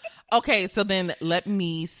 Okay, so then let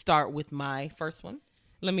me start with my first one.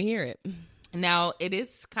 Let me hear it. Now, it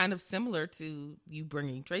is kind of similar to you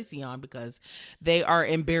bringing Tracy on because they are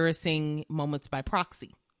embarrassing moments by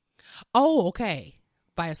proxy. Oh, okay.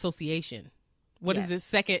 by association. What is it?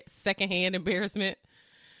 Secondhand embarrassment?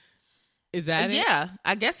 Is that it? Yeah,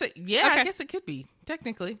 I guess it. Yeah, Okay. I guess it could be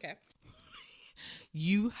technically. Okay.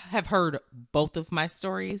 You have heard both of my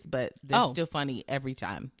stories, but they're still funny every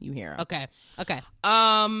time you hear them. Okay.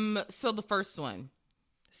 So the first one.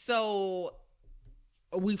 So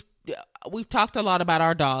we've talked a lot about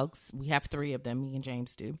our dogs. We have 3 of them. Me and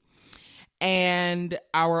James do. And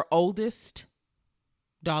our oldest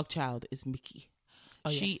dog child is Mickey. Oh,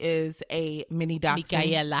 she is a mini dachshund.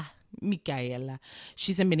 Michaela.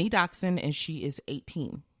 She's a mini dachshund and she is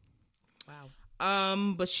 18. Wow.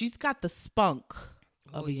 But she's got the spunk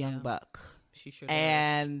of a young buck. She sure does.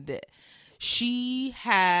 And she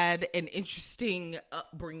had an interesting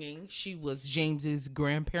upbringing. She was James's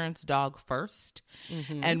grandparents' dog first.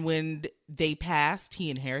 Mm-hmm. And when they passed, he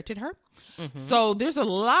inherited her. Mm-hmm. So there's a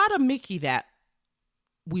lot of Mickey that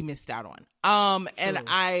we missed out on. And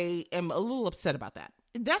I am a little upset about that.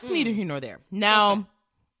 That's neither here nor there. Now,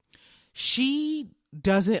 she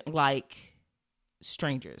doesn't like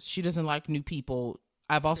strangers. She doesn't like new people.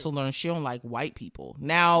 I've also learned she don't like white people.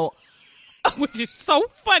 Now, which is so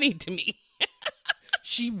funny to me.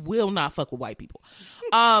 She will not fuck with white people.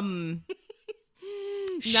 Not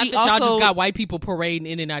that y'all just got white people parading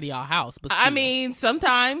in and out of y'all house, but still. I mean,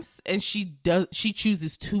 sometimes, and she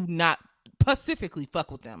chooses to not specifically fuck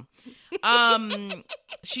with them.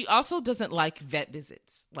 She also doesn't like vet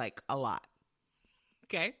visits, like a lot.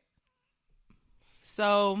 Okay.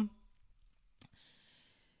 So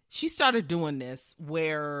she started doing this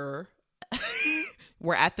where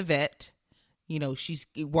we're at the vet. You know,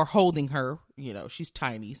 we're holding her. You know, she's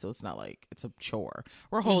tiny, so it's not like it's a chore.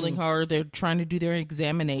 We're holding her. They're trying to do their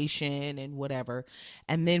examination and whatever.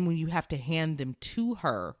 And then when you have to hand them to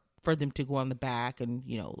her for them to go on the back and,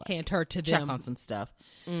 you know, like hand her to check them on some stuff.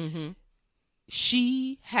 Mm-hmm.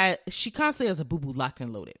 She constantly has a boo-boo locked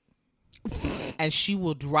and loaded. And she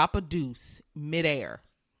will drop a deuce midair,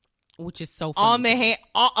 which is so funny.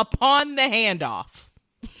 Upon the handoff.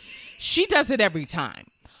 She does it every time.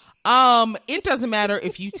 It doesn't matter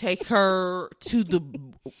if you take her to the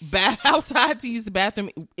outside to use the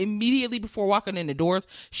bathroom immediately before walking in the doors.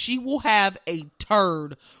 She will have a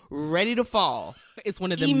turd ready to fall. It's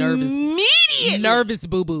one of them nervous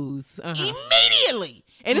boo-boos. Immediately.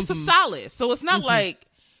 And it's a solid. So it's not like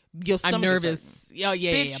your stomach. I'm nervous. Oh,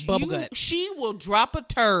 yeah. Bubble gut. She will drop a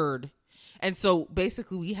turd. And so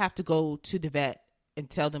basically we have to go to the vet and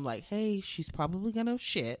tell them like, hey, she's probably going to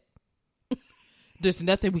shit. There's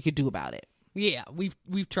nothing we could do about it. Yeah,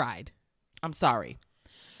 we've tried. I'm sorry.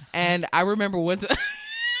 And I remember one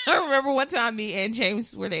time me and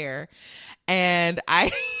James were there and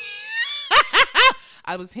I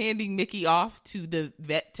was handing Mickey off to the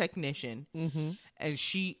vet technician and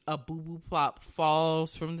a boo-boo plop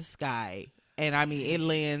falls from the sky. And I mean, it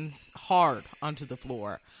lands hard onto the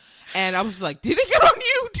floor. And I was like, did it get on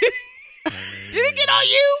you? Did it get on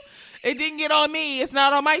you? It didn't get on me. It's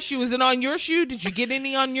not on my shoe. Is it on your shoe? Did you get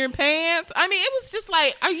any on your pants? I mean, it was just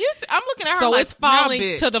like, I'm looking at her so like, it's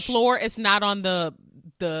falling to the floor. It's not on the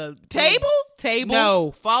table? No,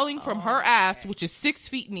 falling from her ass, which is 6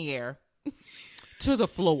 feet in the air, to the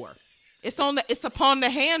floor. It's upon the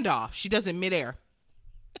handoff. She does it midair.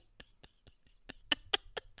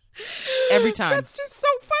 Every time. That's just so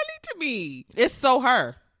funny to me. It's so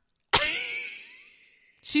her.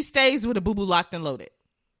 She stays with a boo-boo locked and loaded.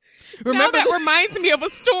 Remember, that reminds me of a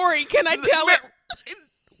story. Can I tell it?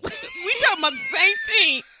 We talking about the same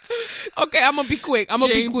thing. Okay, I'm gonna be quick.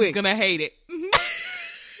 James is gonna hate it.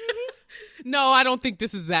 No, I don't think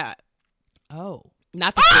this is that. Oh,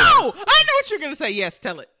 not the. Oh, I know what you're gonna say. Yes,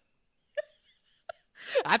 tell it.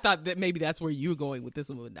 I thought that maybe that's where you were going with this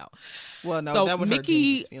one. No, well, no. So that would Mickey,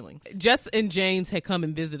 hurt James's feelings. Jess and James had come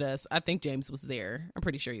and visit us. I think James was there. I'm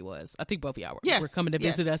pretty sure he was. I think both of y'all were coming to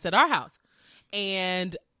visit us at our house,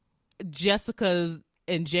 and Jessica's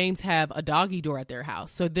and James have a doggy door at their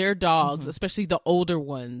house. So their dogs, especially the older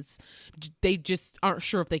ones, they just aren't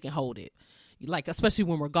sure if they can hold it. Like, especially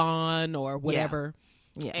when we're gone or whatever.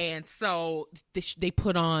 Yeah. And so they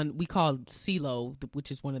put on, we call CeeLo, which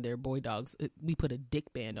is one of their boy dogs. We put a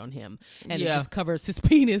dick band on him. And it just covers his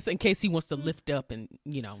penis in case he wants to lift up and,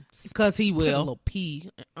 you know. Because he will. Put a little pee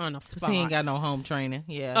on a spot. He ain't got no home training.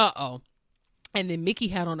 Yeah. Uh-oh. And then Mickey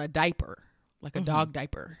had on a diaper, like a dog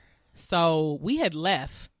diaper. So we had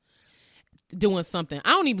left doing something.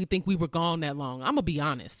 I don't even think we were gone that long. I'm going to be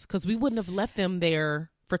honest, because we wouldn't have left them there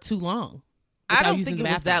for too long. I don't think it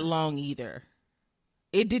was that long either.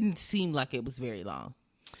 It didn't seem like it was very long.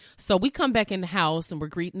 So we come back in the house and we're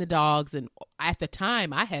greeting the dogs. And at the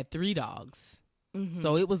time, I had 3 dogs.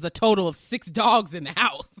 So it was a total of 6 dogs in the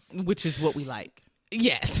house. Which is what we like.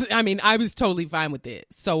 Yes. I mean, I was totally fine with it.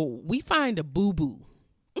 So we find a boo-boo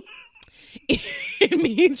in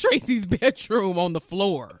me and Tracy's bedroom on the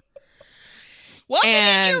floor. Was it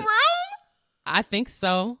in your room? I think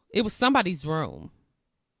so. It was somebody's room.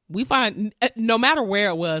 We find, no matter where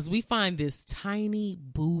it was, we find this tiny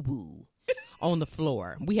boo-boo on the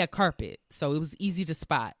floor. We had carpet, so it was easy to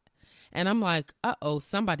spot. And I'm like, uh-oh,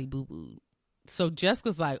 somebody boo-booed. So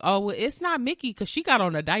Jessica's like, oh, well, it's not Mickey because she got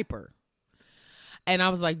on a diaper. And I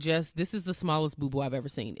was like, Jess, this is the smallest boo-boo I've ever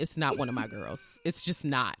seen. It's not one of my girls. It's just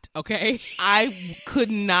not, okay? I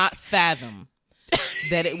could not fathom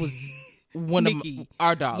that it was one Mickey, of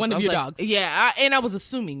our dogs. One of your dogs. Yeah, and I was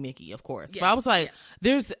assuming Mickey, of course. Yes, but I was like,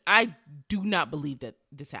 I do not believe that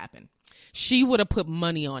this happened. She would have put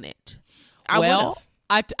money on it.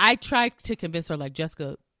 I tried to convince her, like,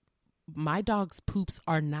 Jessica, my dog's poops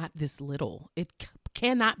are not this little. It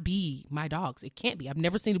cannot be my dog's. It can't be. I've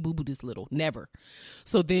never seen a boo-boo this little. Never.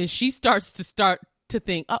 So then she starts to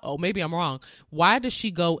think, uh-oh, maybe I'm wrong. Why does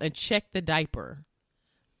she go and check the diaper?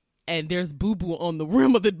 And there's boo-boo on the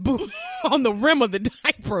rim of the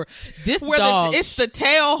diaper. This dog, it's the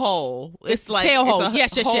tail hole. It's like tail hole.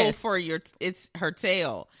 It's a hole yes. for it's her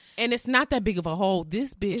tail. And it's not that big of a hole.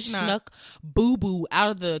 This bitch snuck boo-boo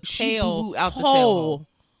out of the tail out the hole. tail hole.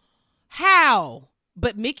 How?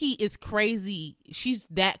 But Mickey is crazy. She's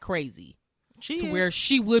that crazy. Where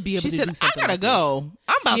she would be able to do something. I gotta go.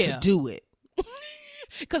 I'm about to do it.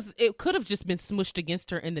 Because it could have just been smushed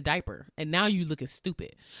against her in the diaper. And now you looking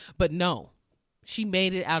stupid. But no. She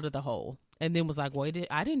made it out of the hole. And then was like, wait,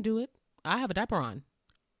 I didn't do it. I have a diaper on.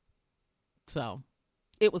 So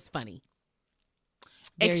it was funny.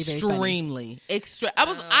 Very, extremely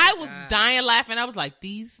I was dying laughing. I was like,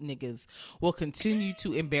 these niggas will continue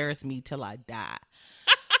to embarrass me till I die.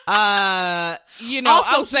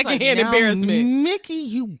 Also secondhand embarrassment. Mickey,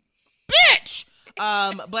 you bitch.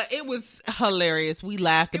 But it was hilarious. We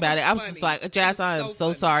laughed about it. I was just like, Jazz, I am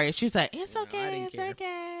so sorry. And she was like, it's okay, it's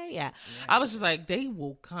okay. Yeah. I was just like, they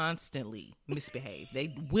will constantly misbehave.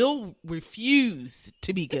 They will refuse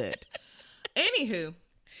to be good. Anywho.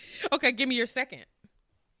 Okay, give me your second.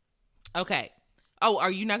 Okay. Oh,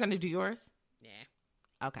 are you not going to do yours?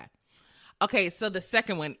 Yeah. Okay, so the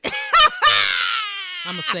second one.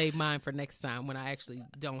 I'm going to save mine for next time when I actually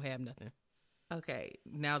don't have nothing. Okay,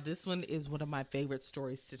 now this one is one of my favorite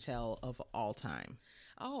stories to tell of all time.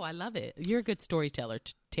 Oh, I love it. You're a good storyteller,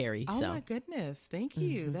 Terry. Oh, my goodness. Thank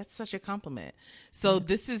you. Mm-hmm. That's such a compliment. So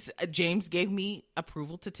this is, James gave me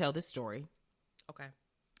approval to tell this story. Okay.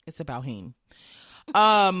 It's about him.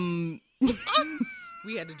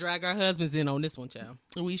 We had to drag our husbands in on this one, child.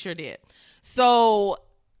 We sure did. So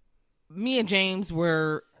me and James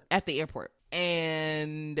were at the airport,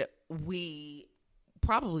 and we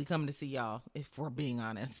probably come to see y'all, if we're being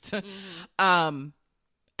honest. Mm-hmm.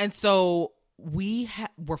 And so we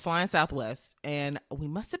were flying Southwest, and we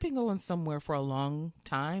must have been going somewhere for a long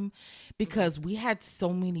time because we had so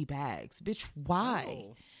many bags. Bitch, why?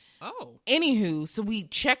 Oh. Anywho, so we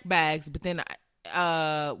checked bags, but then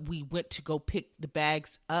we went to go pick the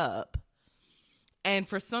bags up, and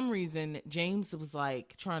for some reason James was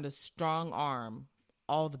like trying to strong arm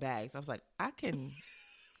all the bags. I was like, I can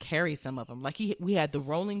carry some of them. Like we had the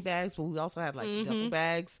rolling bags, but we also had like duffel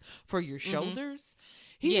bags for your shoulders.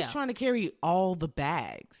 He was trying to carry all the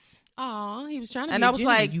bags. Oh, he was trying to. And I was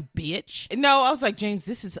like, you bitch. No, I was like, James,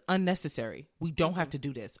 this is unnecessary. We don't have to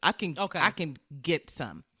do this. I can get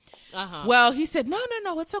some. Well, he said, no,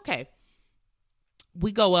 it's okay.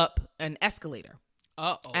 We go up an escalator.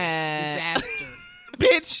 Uh-oh. Disaster.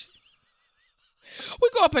 Bitch. We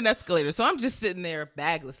go up an escalator. So I'm just sitting there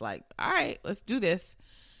bagless like, all right, let's do this.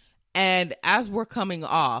 And as we're coming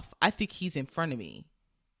off, I think he's in front of me.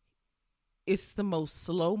 It's the most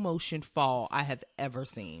slow motion fall I have ever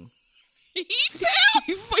seen. He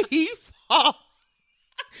fell.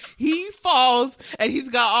 He falls and he's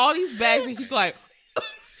got all these bags and he's like,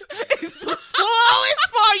 it's the slowest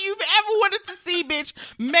fall you've ever wanted to see, bitch.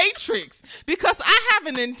 Matrix. Because I have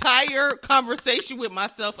an entire conversation with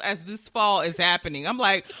myself as this fall is happening. I'm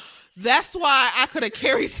like, that's why I could have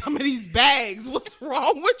carried some of these bags. What's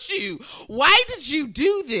wrong with you? Why did you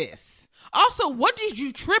do this? Also, what did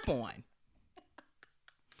you trip on?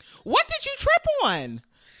 What did you trip on?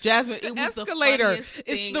 Jasmine, it was escalator. The funniest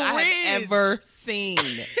thing I have ever seen.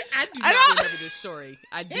 I do not remember this story.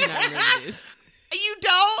 I do not remember this. You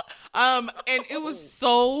don't? And it was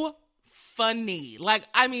so funny. Like,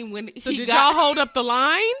 I mean, did y'all hold up the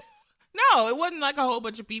line? No, it wasn't like a whole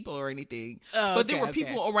bunch of people or anything. But there were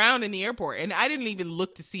people around in the airport, and I didn't even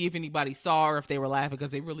look to see if anybody saw or if they were laughing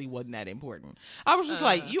because it really wasn't that important. I was just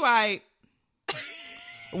like, you all right?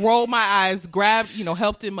 rolled my eyes, grabbed,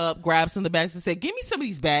 helped him up, grabbed some of the bags and said, give me some of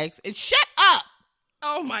these bags and shut up.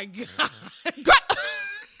 Oh my God.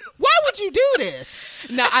 Why would you do this?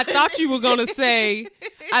 Now, I thought you were going to say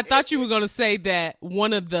that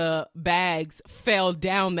one of the bags fell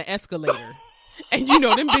down the escalator. And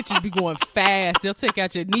them bitches be going fast. They'll take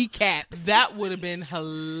out your kneecaps. That would have been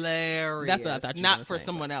hilarious. That's what I thought you were Not for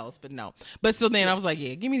someone else, but no. But so then I was like,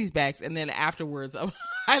 yeah, give me these bags. And then afterwards,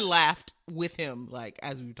 I laughed with him, like,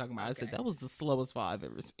 as we were talking about. I said, that was the slowest fall I've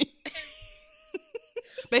ever seen.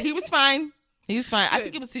 But he was fine. He was fine. Good. I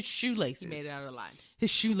think it was his shoelaces. He made it out of the line. His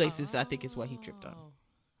shoelaces, I think, is what he tripped on.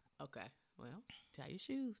 Okay. Well, tie your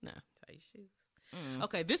shoes now. Tie your shoes.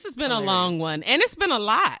 Okay, this has been a long one. And it's been a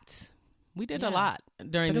lot. We did a lot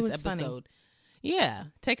during this episode. Funny. Yeah.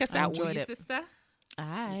 Take us out, will you, sister? All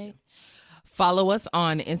right. Follow us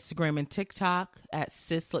on Instagram and TikTok at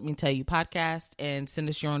Sis Let Me Tell You Podcast, and send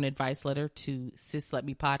us your own advice letter to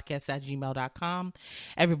sisletmepodcast@gmail.com.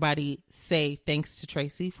 Everybody say thanks to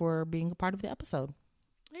Tracy for being a part of the episode.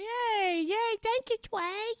 Yay. Thank you,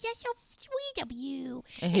 Twice. That's so sweet of you.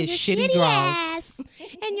 And his shitty draws.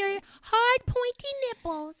 And your hard, pointy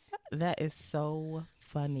nipples. That is so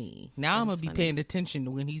funny. Now I'm going to be paying attention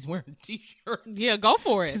to when he's wearing a t-shirt. Yeah, go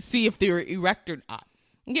for it. To see if they're erect or not.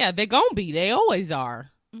 Yeah, they're going to be. They always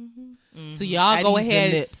are. Mm-hmm. So y'all go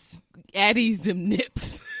ahead. Addie's them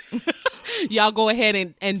nips. Y'all go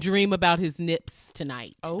ahead and dream about his nips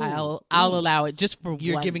tonight. Oh, I'll allow it just for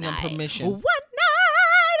You're one giving night. him permission. One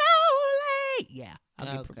night only. Yeah,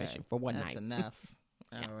 I'll give permission for one night. That's enough.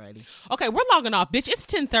 Alrighty. Okay, we're logging off, bitch. It's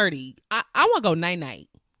 10:30. I want to go night-night.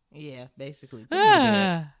 Yeah, basically.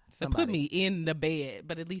 Put me in the bed,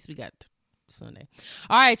 but at least we got Sunday.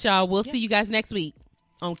 All right, y'all. We'll see you guys next week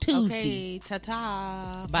on Tuesday. Okay,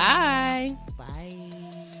 ta-ta. Bye. Bye.